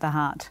culture at the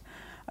heart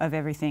of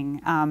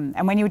everything.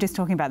 And when you were just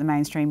talking about the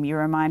mainstream,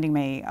 you're reminding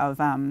me of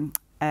an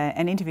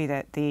interview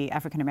that the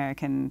African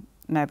American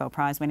Nobel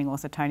Prize winning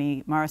author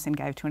Toni Morrison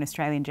gave to an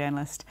Australian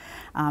journalist.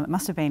 It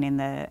must have been in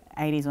the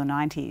 80s or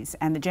 90s,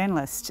 and the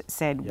journalist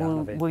said,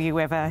 will you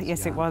ever,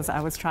 yes it was, I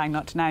was trying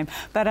not to name,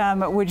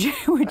 but would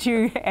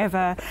you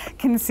ever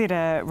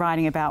consider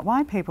writing about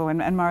white people?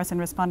 And Morrison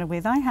responded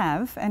with, I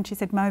have, and she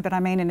said, no, but I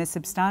mean in a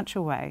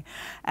substantial way.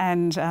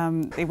 And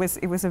it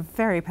was a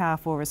very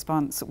powerful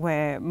response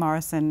where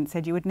Morrison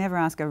said you would never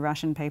ask a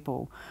Russian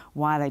people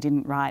why they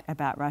didn't write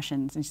about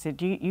Russians, and she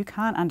said, you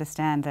can't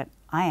understand that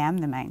I am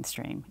the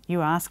mainstream.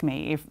 You ask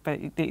me, but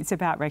it's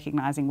about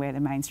recognising where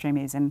the mainstream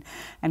is and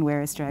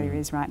where Australia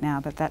is right now.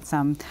 But that's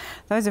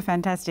those are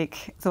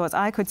fantastic thoughts.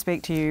 I could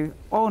speak to you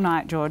all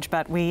night, George,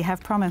 but we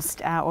have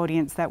promised our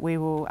audience that we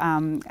will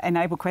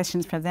enable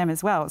questions from them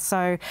as well.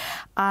 So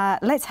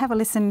let's have a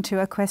listen to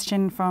a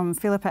question from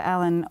Philippa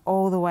Allen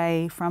all the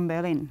way from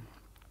Berlin.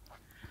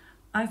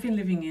 I've been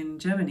living in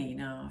Germany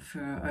now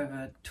for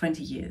over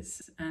 20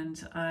 years,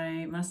 and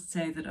I must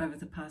say that over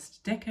the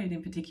past decade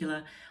in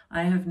particular,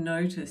 I have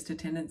noticed a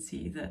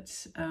tendency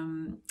that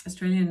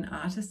Australian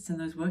artists and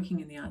those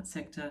working in the arts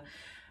sector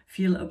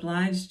feel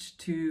obliged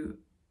to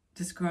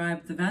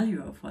describe the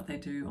value of what they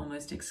do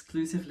almost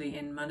exclusively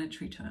in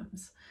monetary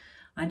terms.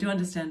 I do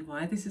understand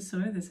why this is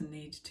so. There's a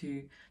need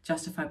to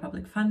justify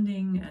public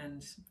funding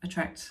and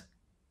attract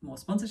more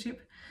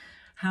sponsorship.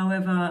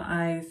 However,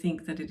 I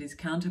think that it is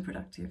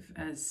counterproductive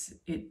as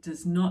it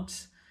does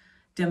not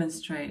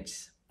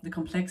demonstrate the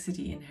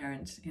complexity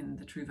inherent in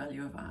the true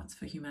value of arts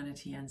for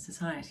humanity and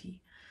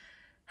society.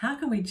 How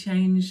can we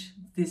change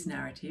this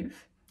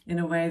narrative in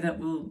a way that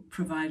will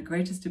provide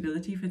greater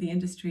stability for the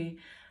industry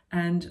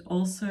and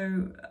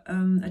also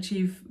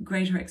achieve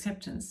greater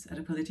acceptance at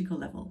a political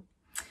level?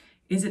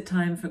 Is it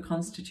time for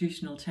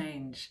constitutional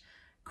change?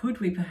 Could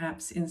we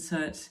perhaps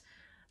insert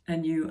a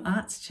new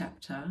arts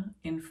chapter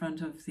in front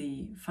of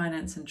the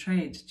finance and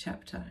trade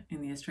chapter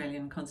in the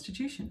Australian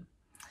Constitution?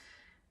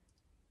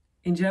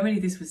 In Germany,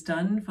 this was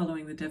done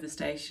following the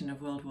devastation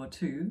of World War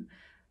II,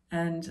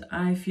 and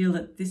I feel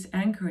that this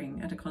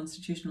anchoring at a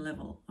constitutional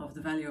level of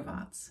the value of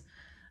arts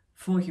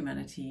for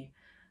humanity,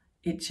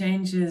 it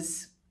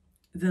changes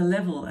the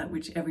level at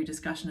which every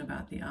discussion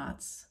about the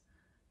arts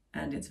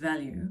and its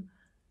value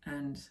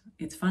and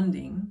its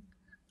funding,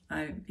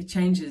 it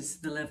changes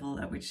the level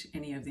at which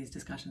any of these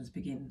discussions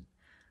begin.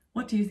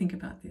 What do you think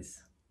about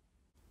this?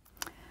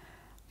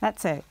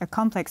 That's a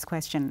complex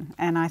question,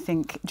 and I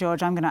think,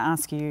 George, I'm going to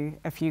ask you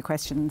a few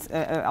questions.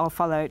 I'll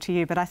follow to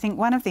you, but I think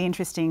one of the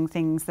interesting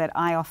things that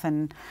I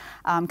often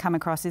come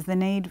across is the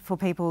need for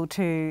people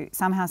to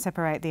somehow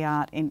separate the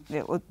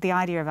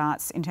idea of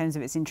arts in terms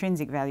of its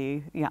intrinsic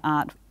value,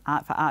 art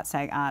for art's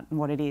sake, art and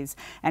what it is,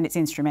 and it's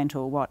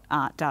instrumental, what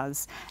art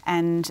does.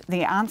 And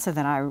the answer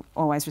that I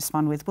always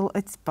respond with, well,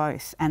 it's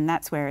both, and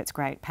that's where its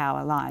great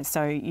power lies.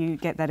 So you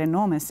get that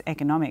enormous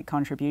economic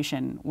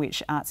contribution,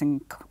 which arts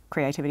and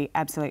creativity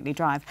absolutely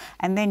drive,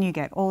 and then you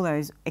get all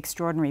those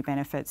extraordinary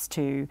benefits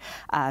to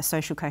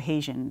social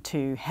cohesion,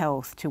 to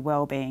health, to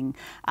well-being,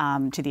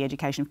 to the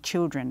education of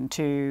children,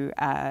 to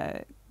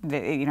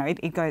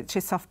it goes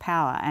to soft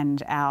power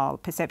and our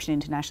perception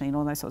internationally and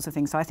all those sorts of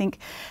things. So I think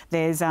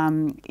there's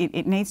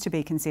it needs to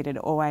be considered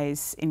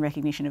always in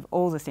recognition of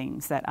all the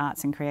things that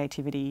arts and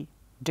creativity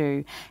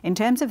do. In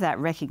terms of that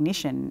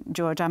recognition,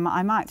 George, I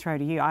might throw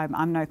to you.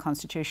 I'm no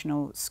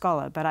constitutional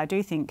scholar, but I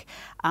do think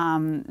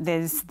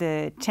there's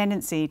the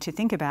tendency to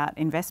think about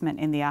investment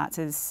in the arts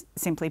as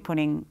simply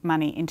putting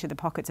money into the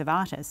pockets of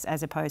artists,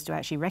 as opposed to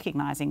actually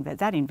recognising that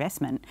that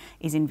investment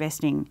is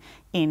investing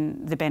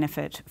in the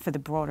benefit for the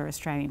broader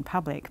Australian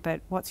public.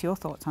 But what's your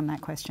thoughts on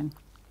that question?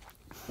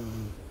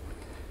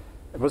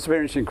 It was a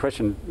very interesting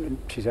question.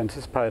 She's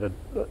anticipated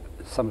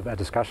some of our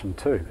discussion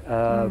too.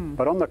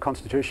 But on the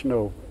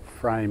constitutional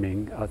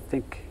framing, I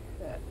think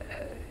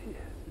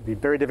it'd be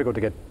very difficult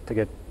to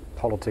get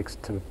politics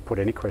to put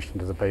any question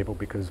to the people,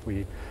 because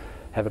we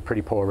have a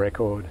pretty poor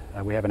record.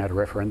 We haven't had a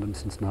referendum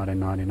since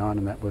 1999,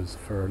 and that was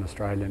for an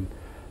Australian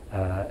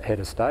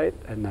head of state,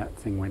 and that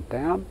thing went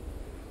down.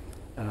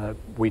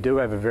 We do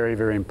have a very,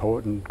 very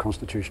important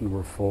constitutional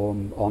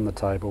reform on the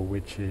table,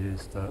 which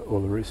is the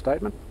Uluru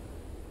Statement.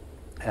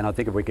 And I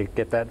think if we could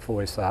get that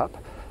voice up,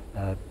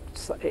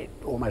 it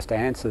almost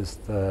answers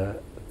the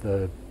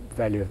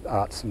value of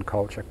arts and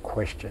culture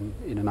question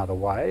in another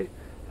way,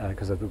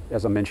 because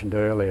as I mentioned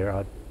earlier,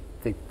 I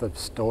think the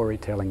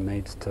storytelling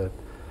the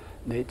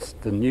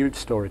new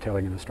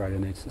storytelling in Australia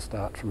needs to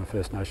start from a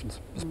First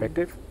Nations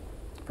perspective,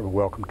 from a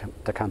welcome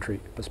to country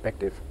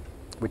perspective,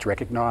 which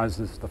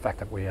recognises the fact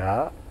that we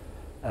are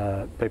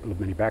people of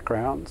many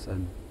backgrounds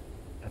and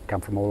have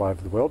come from all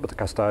over the world, but the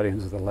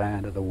custodians of the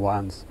land are the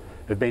ones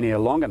who've been here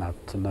long enough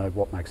to know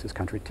what makes this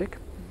country tick.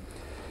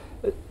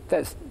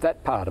 That's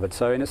that part of it.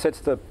 So in a sense,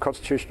 the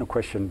constitutional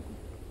question,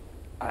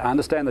 I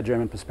understand the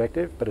German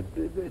perspective, but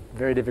it's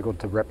very difficult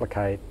to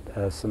replicate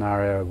a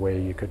scenario where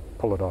you could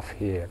pull it off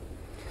here.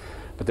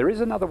 But there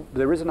is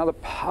another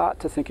part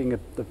to thinking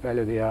of the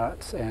value of the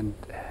arts, and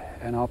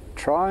I'll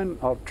try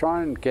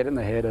and get in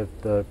the head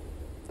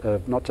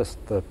of not just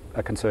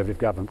a Conservative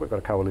government. We've got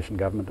a coalition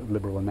government, a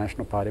Liberal and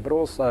National Party, but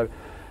also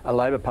a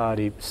Labor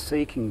Party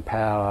seeking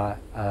power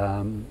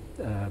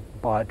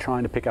by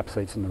trying to pick up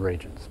seats in the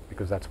regions,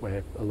 because that's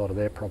where a lot of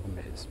their problem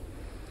is.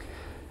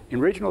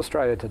 In regional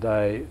Australia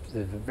today,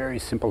 there's a very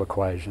simple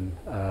equation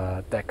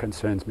that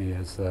concerns me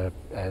as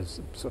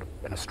sort of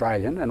an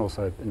Australian, and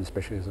also and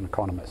especially as an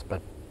economist,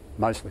 but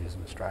mostly as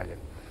an Australian.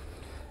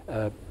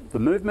 The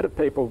movement of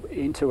people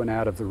into and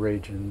out of the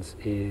regions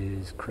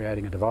is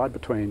creating a divide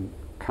between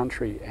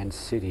country and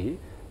city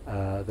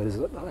that is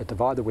a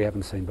divide that we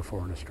haven't seen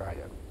before in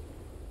Australia.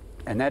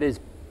 And that is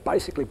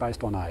basically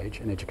based on age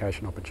and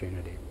education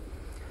opportunity.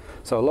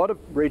 So a lot of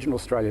regional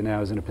Australia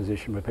now is in a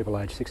position where people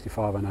aged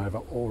 65 and over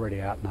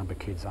already outnumber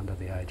kids under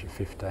the age of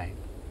 15.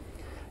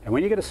 And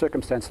when you get a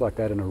circumstance like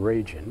that in a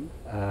region,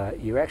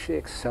 you actually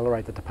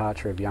accelerate the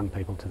departure of young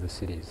people to the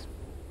cities,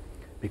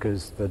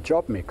 because the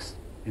job mix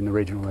in the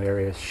regional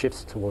areas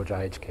shifts towards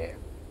aged care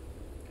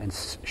and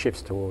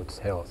shifts towards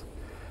health.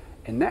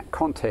 In that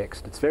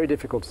context, it's very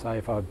difficult to say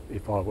if I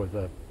were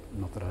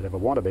not that I'd ever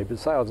want to be, but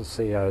say I was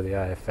the CEO of the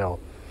AFL,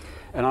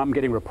 and I'm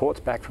getting reports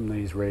back from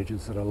these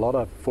regions that a lot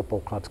of football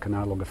clubs can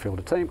no longer field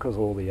a team because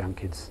all the young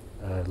kids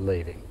are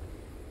leaving.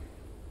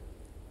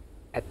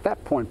 At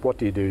that point, what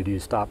do you do? Do you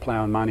start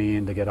ploughing money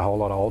in to get a whole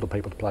lot of older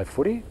people to play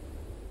footy?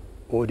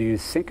 Or do you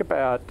think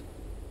about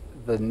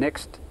the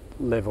next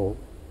level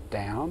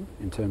down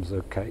in terms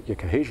of your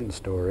cohesion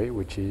story,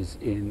 which is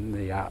in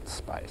the arts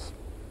space?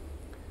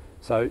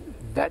 So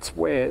that's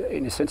where,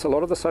 in a sense, a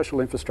lot of the social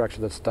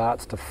infrastructure that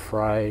starts to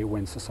fray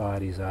when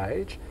societies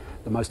age,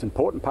 the most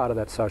important part of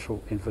that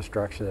social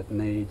infrastructure that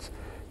needs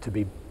to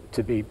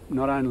be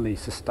not only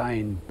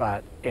sustained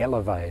but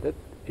elevated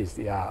is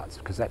the arts,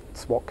 because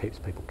that's what keeps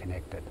people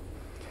connected.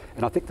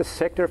 And I think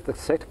if the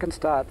sector can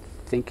start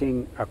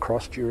thinking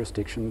across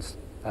jurisdictions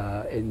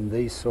in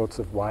these sorts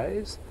of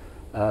ways,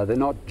 they're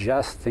not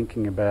just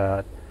thinking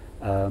about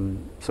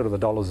sort of the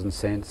dollars and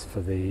cents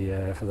for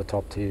the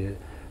top tier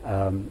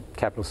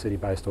capital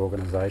city-based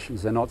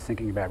organisations. They're not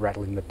thinking about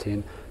rattling the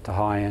tin to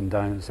high-end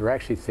donors. They're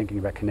actually thinking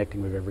about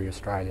connecting with every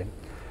Australian.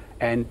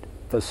 And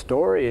the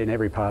story in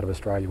every part of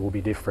Australia will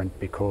be different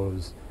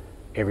because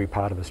every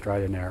part of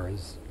Australia now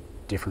is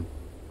different.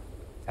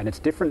 And it's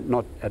different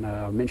not, and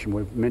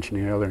we were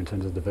mentioning earlier in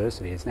terms of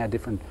diversity, it's now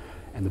different,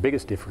 and the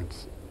biggest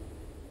difference,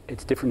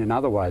 it's different in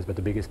other ways, but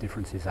the biggest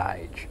difference is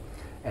age.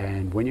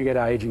 And when you get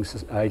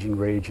ageing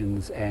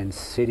regions and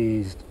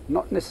cities,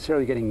 not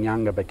necessarily getting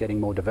younger, but getting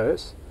more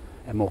diverse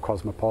and more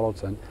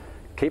cosmopolitan,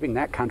 keeping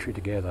that country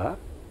together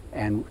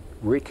and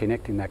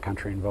reconnecting that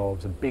country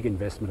involves a big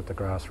investment at the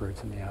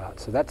grassroots in the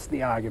arts. So that's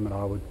the argument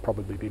I would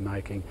probably be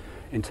making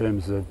in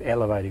terms of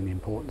elevating the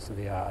importance of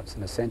the arts.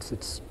 In a sense,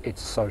 it's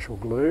social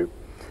glue,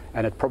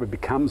 and it probably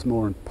becomes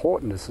more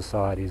important as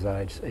societies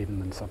age even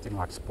than something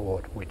like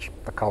sport, which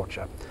the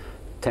culture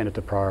tended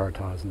to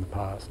prioritise in the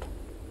past.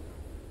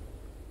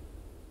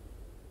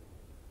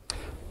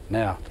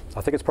 Now,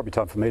 I think it's probably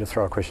time for me to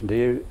throw a question to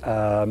you.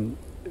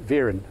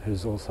 Viren,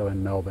 who's also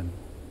in Melbourne.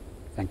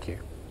 Thank you.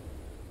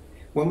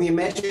 When we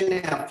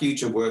imagine our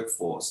future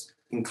workforce,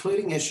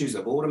 including issues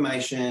of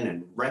automation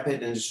and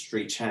rapid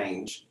industry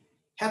change,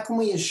 how can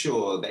we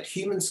ensure that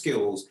human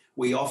skills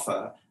we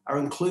offer are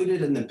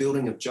included in the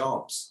building of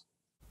jobs?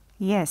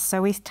 Yes,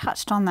 so we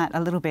touched on that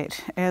a little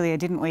bit earlier,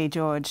 didn't we,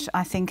 George?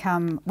 I think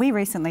we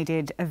recently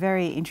did a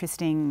very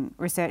interesting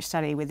research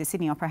study with the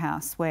Sydney Opera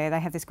House, where they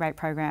have this great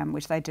program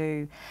which they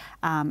do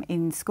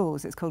in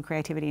schools. It's called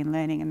Creativity and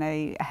Learning, and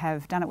they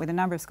have done it with a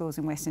number of schools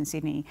in Western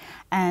Sydney.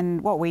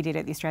 And what we did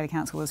at the Australia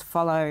Council was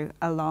follow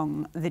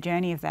along the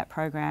journey of that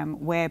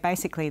program, where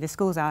basically the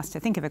school's asked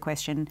to think of a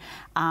question,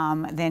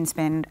 then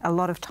spend a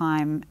lot of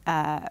time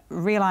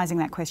realising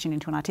that question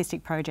into an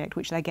artistic project,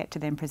 which they get to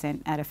then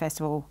present at a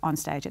festival on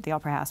stage at the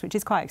Opera House, which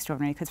is quite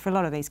extraordinary because for a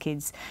lot of these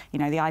kids, you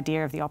know, the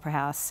idea of the Opera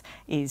House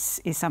is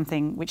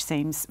something which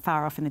seems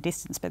far off in the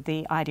distance, but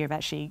the idea of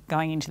actually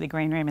going into the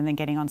green room and then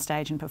getting on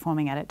stage and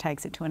performing at it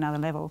takes it to another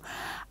level.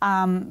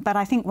 But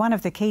I think one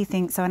of the key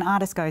things, so an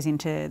artist goes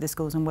into the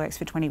schools and works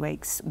for 20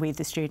 weeks with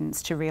the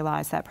students to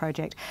realise that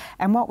project,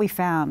 and what we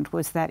found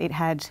was that it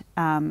had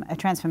a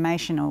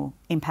transformational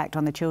impact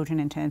on the children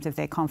in terms of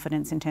their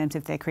confidence, in terms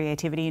of their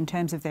creativity, in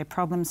terms of their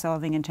problem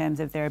solving, in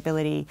terms of their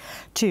ability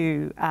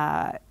to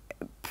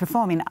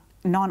perform in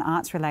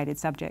non-arts related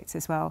subjects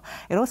as well.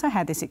 It also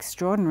had this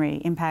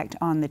extraordinary impact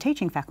on the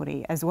teaching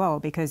faculty as well,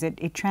 because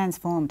it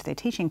transformed their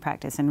teaching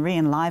practice and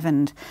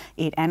re-enlivened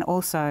it, and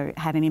also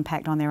had an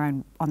impact on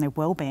their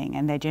well-being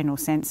and their general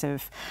sense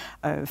of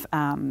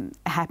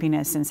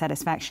happiness and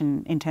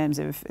satisfaction in terms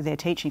of their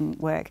teaching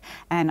work,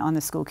 and on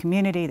the school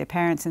community, the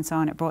parents and so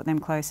on. It brought them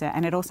closer,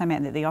 and it also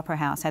meant that the Opera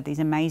House had these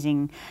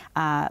amazing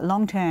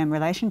long-term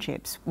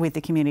relationships with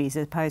the communities,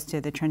 as opposed to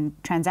the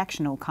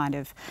transactional kind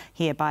of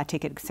here, buy a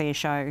ticket, see a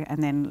show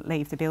and then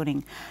leave the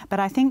building. But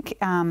I think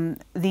the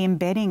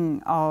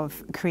embedding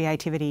of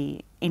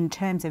creativity in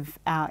terms of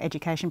our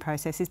education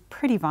process is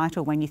pretty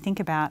vital when you think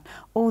about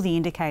all the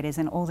indicators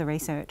and all the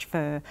research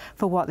for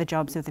what the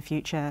jobs of the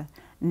future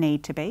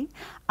need to be.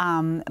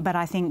 But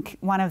I think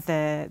one of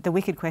the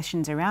wicked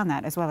questions around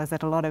that, as well as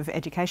that a lot of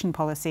education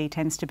policy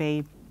tends to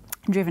be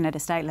driven at a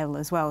state level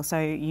as well. So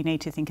you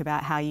need to think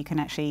about how you can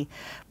actually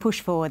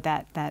push forward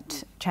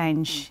that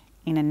change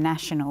in a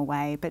national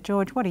way. But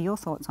George, what are your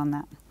thoughts on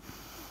that?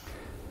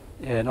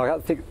 Yeah, no, I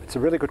think it's a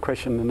really good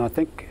question, and I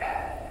think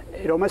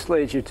it almost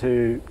leads you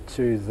to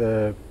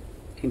the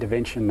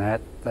intervention at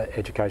the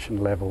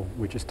education level,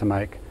 which is to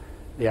make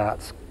the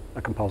arts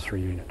a compulsory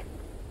unit,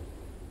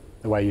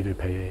 the way you do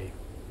PE.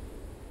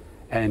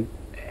 And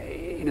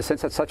in a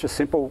sense, that's such a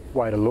simple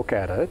way to look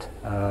at it,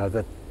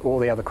 that all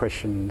the other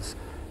questions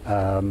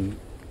can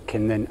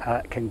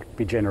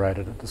be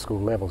generated at the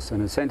school level. So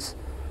in a sense,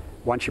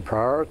 once you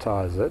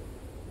prioritise it,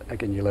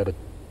 again, you let a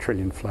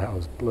trillion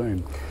flowers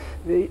bloom.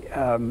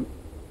 The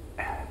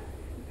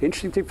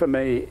interesting thing for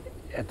me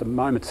at the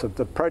moment, so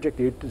the project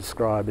you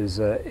describe is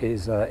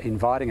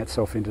inviting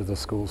itself into the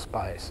school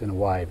space in a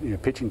way, you know,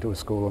 pitching to a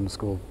school and the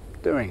school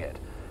doing it.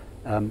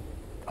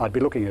 I'd be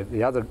looking at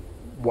the other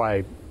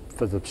way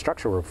for the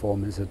structural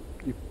reform is that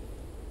you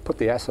put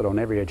the asset on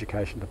every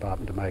education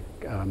department to make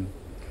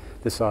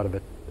this side of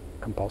it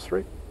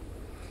compulsory.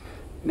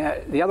 Now,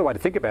 the other way to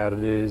think about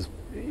it is,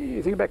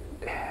 you think about,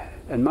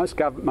 and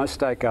most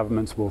state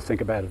governments will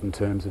think about it in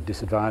terms of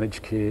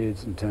disadvantaged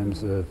kids, in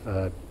terms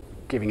of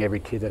giving every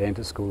kid that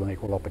enters school an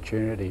equal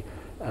opportunity.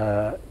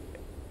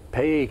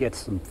 PE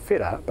gets them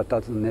fitter, but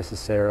doesn't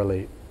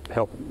necessarily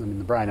help them in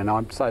the brain. And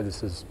I say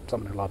this as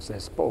someone who loves their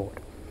sport.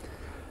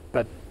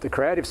 But the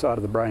creative side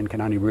of the brain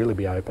can only really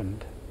be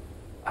opened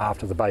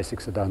after the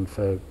basics are done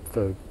for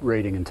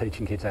reading and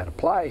teaching kids how to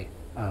play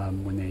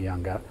when they're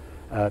younger.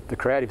 The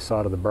creative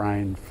side of the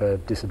brain for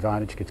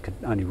disadvantaged kids can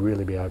only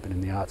really be open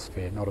in the arts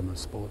sphere, not in the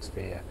sports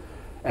sphere.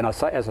 And I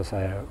say, as I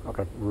say, I've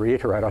got to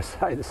reiterate, I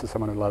say this is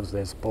someone who loves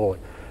their sport.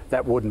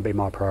 That wouldn't be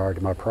my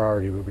priority. My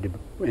priority would be,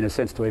 in a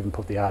sense, to even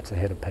put the arts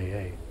ahead of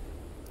PE.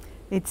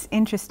 It's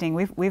interesting.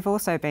 We've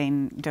also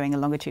been doing a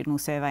longitudinal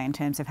survey in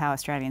terms of how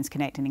Australians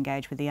connect and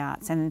engage with the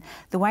arts, and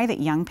the way that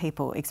young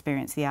people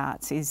experience the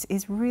arts is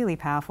really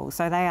powerful.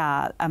 So they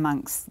are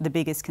amongst the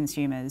biggest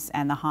consumers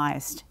and the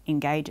highest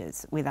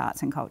engagers with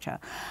arts and culture.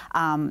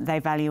 They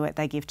value it.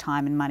 They give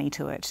time and money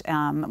to it.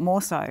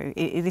 More so,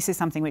 this is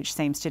something which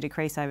seems to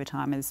decrease over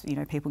time as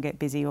people get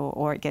busy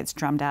or it gets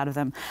drummed out of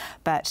them.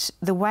 But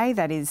the way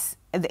that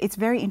it's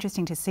very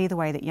interesting to see the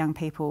way that young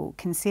people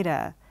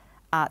consider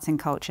arts and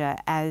culture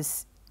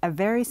as a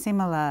very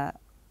similar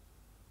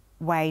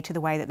way to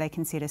the way that they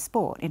consider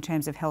sport in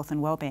terms of health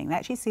and well-being. They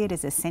actually see it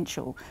as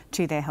essential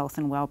to their health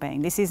and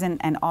well-being. This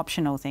isn't an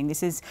optional thing.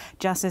 This is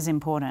just as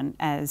important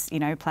as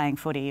playing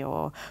footy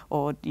or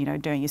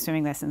doing your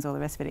swimming lessons, all the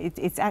rest of it.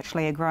 It's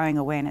actually a growing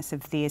awareness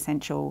of the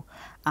essential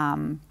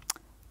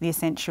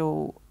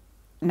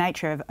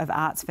nature of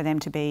arts for them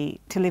to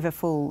live a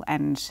full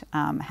and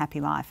happy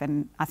life,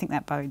 and I think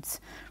that bodes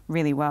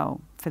really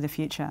well for the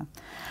future.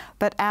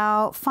 But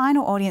our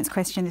final audience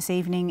question this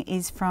evening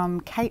is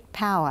from Kate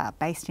Power,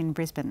 based in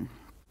Brisbane.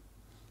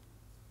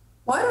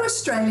 Why do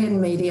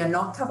Australian media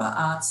not cover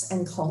arts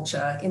and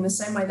culture in the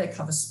same way they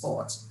cover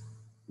sport?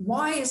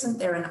 Why isn't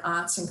there an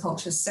arts and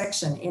culture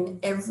section in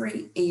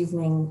every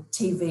evening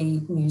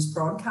TV news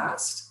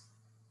broadcast?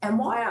 And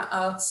why are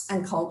arts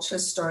and culture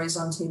stories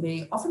on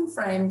TV often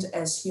framed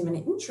as human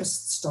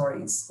interest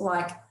stories,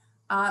 like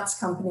arts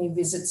company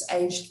visits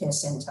aged care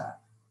centre,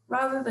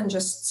 rather than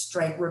just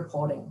straight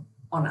reporting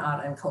on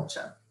art and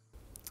culture?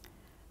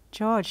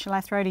 George, shall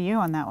I throw to you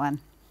on that one?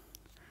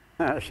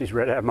 She's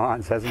read our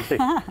minds, hasn't she?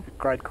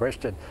 Great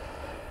question.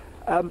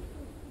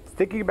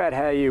 Thinking about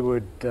how you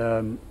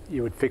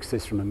would fix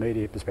this from a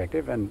media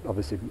perspective, and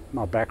obviously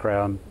my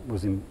background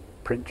was in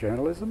print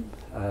journalism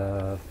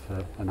for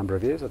a number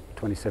of years,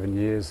 27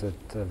 years at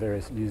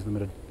various News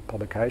Limited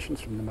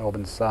publications, from the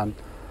Melbourne Sun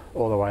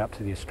all the way up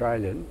to the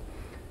Australian.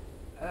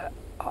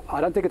 I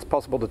don't think it's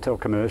possible to tell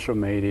commercial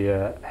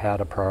media how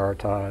to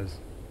prioritise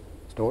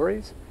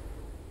stories,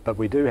 but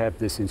we do have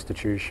this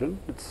institution,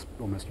 it's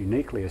almost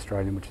uniquely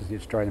Australian, which is the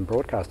Australian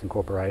Broadcasting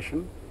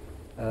Corporation.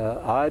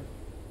 I'd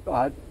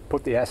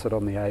put the asset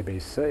on the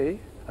ABC.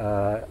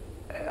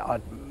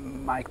 I'd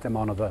make them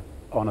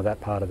honour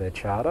that part of their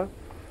charter.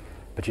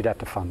 But you'd have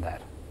to fund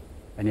that,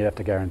 and you'd have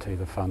to guarantee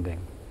the funding.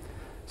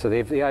 So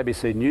if the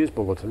ABC News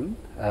Bulletin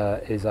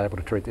is able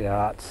to treat the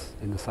arts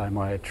in the same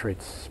way it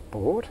treats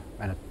sport,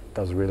 and it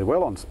does really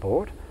well on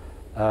sport,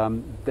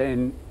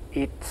 then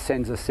it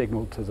sends a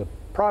signal to the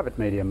private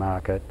media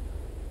market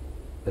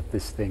that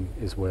this thing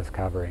is worth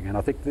covering. And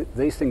I think that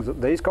these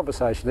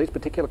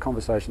particular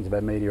conversations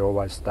about media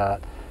always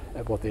start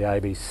at what the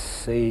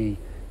ABC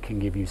can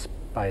give you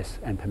space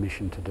and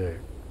permission to do.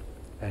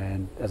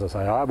 And as I say,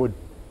 I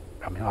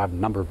have a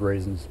number of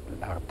reasons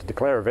to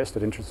declare a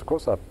vested interest. Of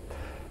course, I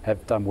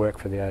have done work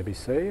for the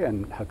ABC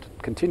and have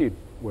continued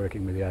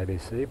working with the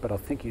ABC, but I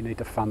think you need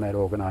to fund that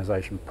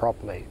organisation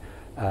properly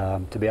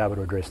to be able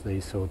to address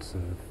these sorts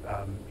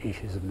of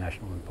issues of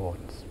national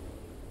importance.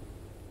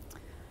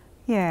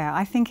 Yeah,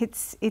 I think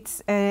it's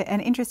an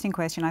interesting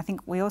question. I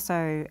think we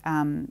also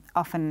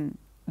often,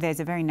 there's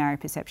a very narrow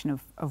perception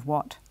of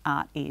what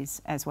art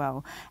is as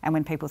well. And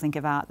when people think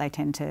of art, they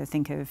tend to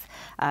think of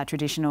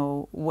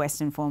traditional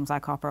Western forms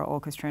like opera,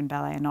 orchestra and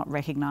ballet, and not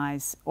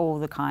recognise all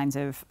the kinds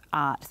of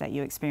art that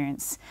you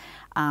experience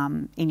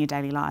in your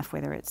daily life,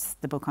 whether it's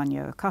the book on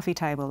your coffee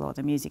table or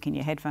the music in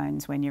your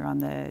headphones when you're on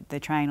the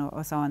train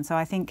or so on. So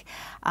I think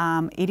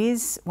it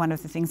is one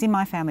of the things. In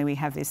my family, we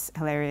have this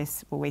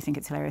hilarious, well, we think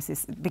it's hilarious,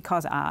 this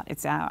because art,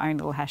 it's our own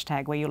little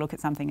hashtag where you look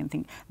at something and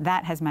think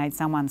that has made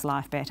someone's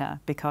life better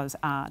because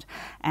art.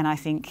 And I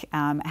think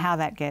how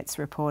that gets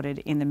reported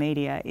in the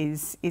media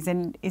is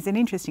an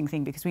interesting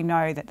thing, because we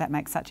know that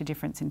makes such a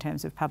difference in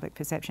terms of public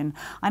perception.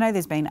 I know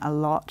there's been a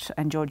lot,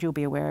 and George, you'll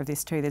be aware of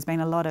this too, there's been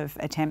a lot of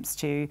attempts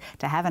to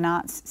have an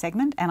arts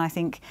segment, and I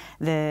think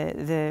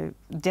the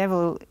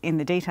devil in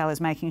the detail is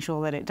making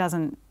sure that it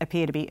doesn't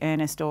appear to be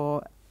earnest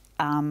or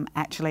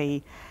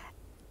actually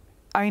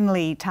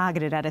only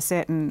targeted at a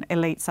certain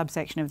elite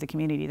subsection of the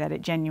community, that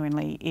it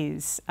genuinely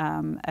is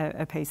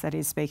a piece that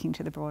is speaking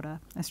to the broader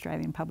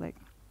Australian public.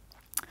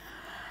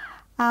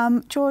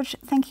 George,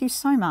 thank you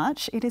so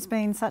much. It has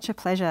been such a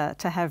pleasure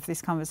to have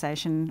this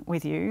conversation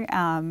with you,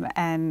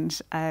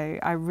 and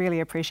I really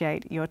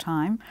appreciate your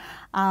time.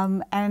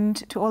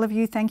 And to all of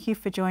you, thank you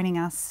for joining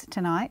us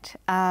tonight.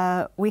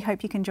 We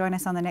hope you can join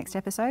us on the next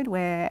episode,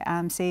 where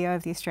CEO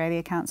of the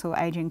Australia Council,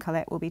 Adrian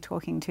Collette, will be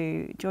talking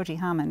to Georgie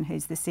Harmon,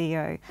 who's the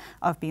CEO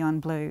of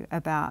Beyond Blue,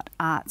 about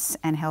arts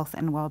and health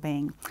and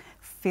wellbeing.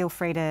 Feel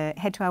free to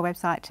head to our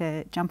website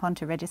to jump on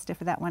to register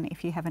for that one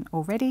if you haven't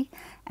already,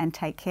 and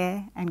take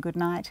care and good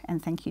night,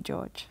 and thank you,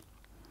 George.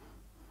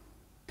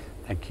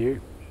 Thank you.